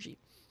quantum energy.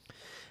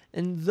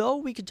 And though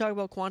we could talk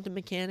about quantum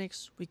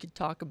mechanics, we could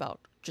talk about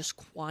just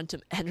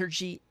quantum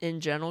energy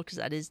in general, because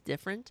that is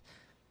different.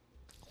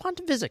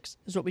 Quantum physics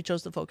is what we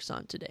chose to focus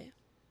on today.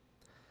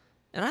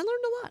 And I learned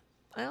a lot.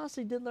 I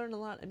honestly did learn a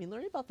lot. I mean,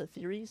 learning about the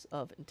theories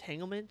of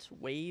entanglement,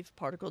 wave,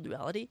 particle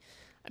duality.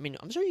 I mean,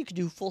 I'm sure you could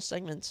do full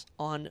segments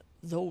on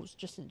those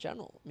just in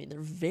general. I mean, they're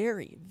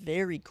very,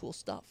 very cool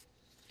stuff.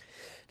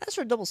 As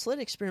for a double slit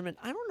experiment,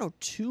 I don't know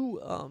too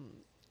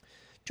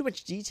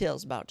much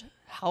details about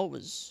how it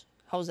was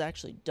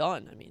actually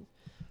done. I mean,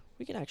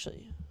 we can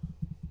actually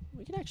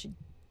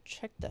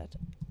check that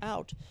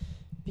out,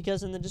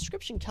 because in the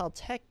description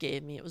Caltech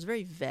gave me, it was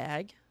very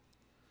vague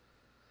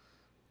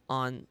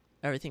on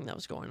everything that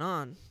was going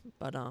on.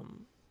 But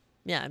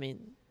yeah, I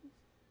mean,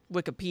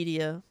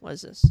 Wikipedia, what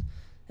is this?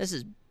 This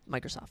is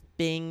Microsoft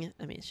Bing.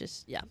 I mean, it's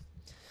just, yeah,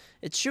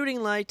 it's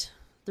shooting light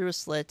through a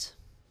slit,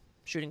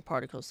 shooting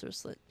particles through a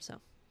slit. So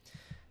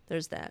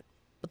there's that.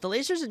 But the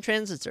lasers and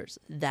transistors,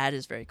 that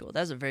is very cool.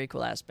 That's a very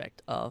cool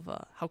aspect of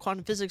how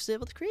quantum physics is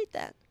able to create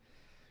that.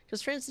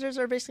 Because transistors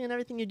are basically in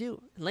everything you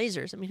do. And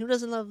lasers, I mean, who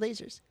doesn't love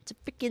lasers? It's a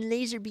freaking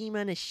laser beam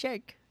on a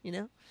shark,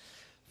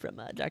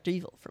 from Dr.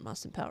 Evil, from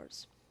Austin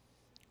Powers.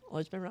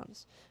 Always been around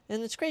us.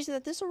 And it's crazy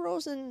that this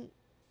arose in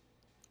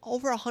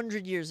over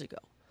 100 years ago.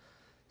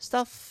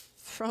 Stuff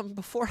from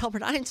before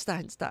Albert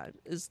Einstein's time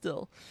is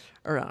still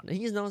around. And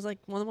he's known as one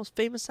of the most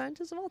famous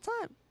scientists of all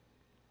time.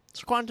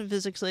 So quantum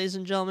physics, ladies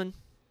and gentlemen,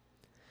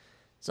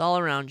 it's all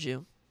around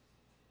you.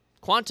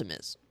 Quantum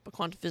is, but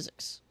quantum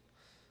physics,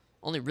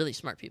 only really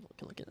smart people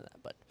can look into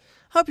that. But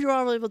hope you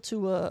all were able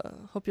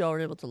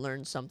to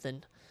learn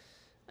something.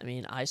 I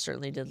mean, I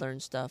certainly did learn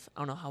stuff.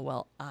 I don't know how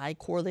well I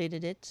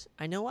correlated it.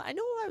 I know I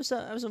was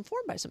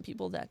informed by some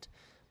people that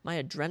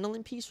my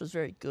adrenaline piece was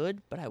very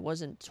good, but I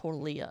wasn't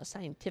totally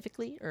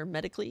scientifically or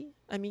medically,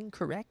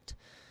 correct.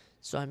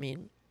 So,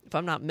 if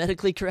I'm not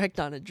medically correct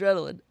on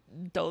adrenaline,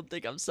 don't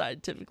think I'm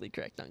scientifically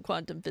correct on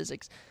quantum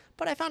physics.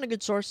 But I found a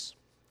good source.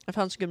 I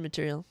found some good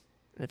material,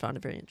 and I found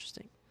it very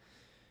interesting.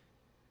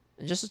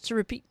 And just to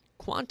repeat,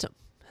 quantum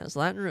has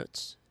Latin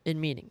roots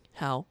in meaning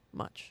how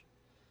much.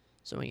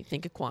 So when you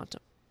think of quantum,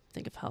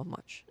 think of how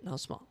much and how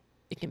small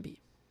it can be.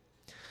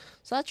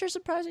 So that's your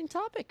surprising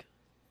topic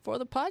for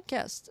the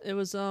podcast. It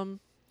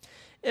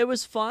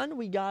was fun.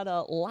 We got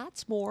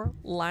lots more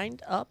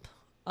lined up.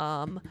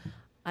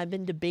 I've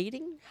been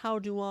debating how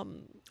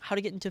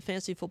to get into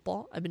fantasy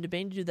football. I've been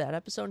debating to do that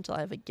episode until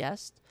I have a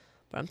guest.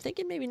 But I'm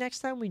thinking maybe next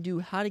time we do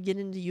how to get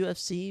into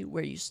UFC,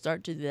 where you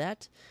start to do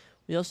that.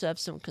 We also have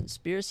some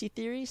conspiracy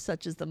theories,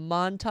 such as the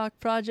Montauk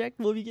Project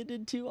we'll be getting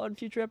into on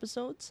future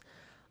episodes.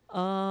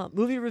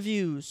 Movie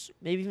reviews,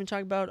 maybe even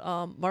talk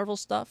about Marvel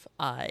stuff.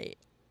 I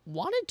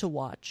wanted to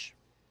watch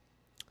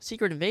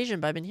Secret Invasion,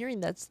 but I've been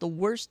hearing that's the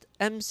worst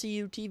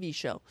MCU TV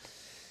show.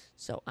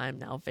 So I'm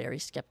now very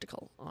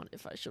skeptical on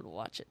if I should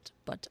watch it.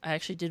 But I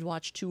actually did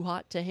watch Too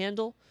Hot to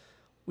Handle.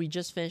 We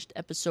just finished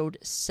episode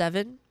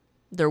 7.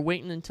 They're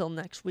waiting until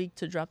next week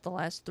to drop the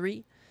last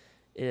 3.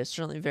 It is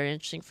certainly very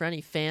interesting for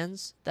any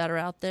fans that are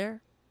out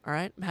there. All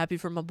right, I'm happy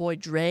for my boy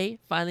Dre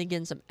finally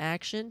getting some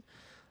action.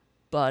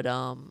 But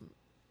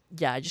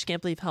yeah, I just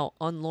can't believe how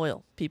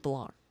unloyal people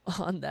are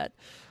on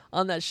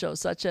that show,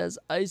 such as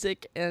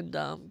Isaac and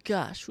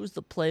who's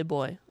the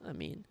Playboy?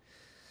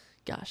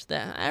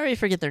 I already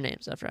forget their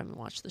names after I haven't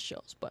watched the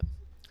shows. But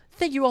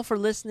thank you all for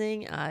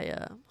listening.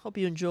 I hope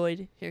you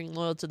enjoyed hearing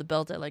Loyal to the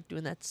Belt. I like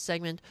doing that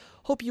segment.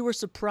 Hope you were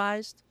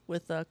surprised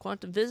with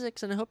quantum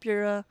physics, and I hope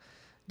your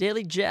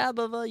daily jab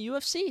of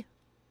UFC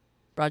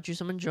brought you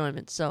some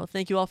enjoyment. So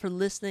thank you all for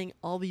listening.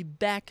 I'll be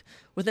back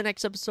with the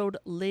next episode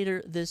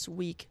later this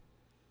week.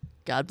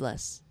 God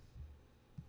bless.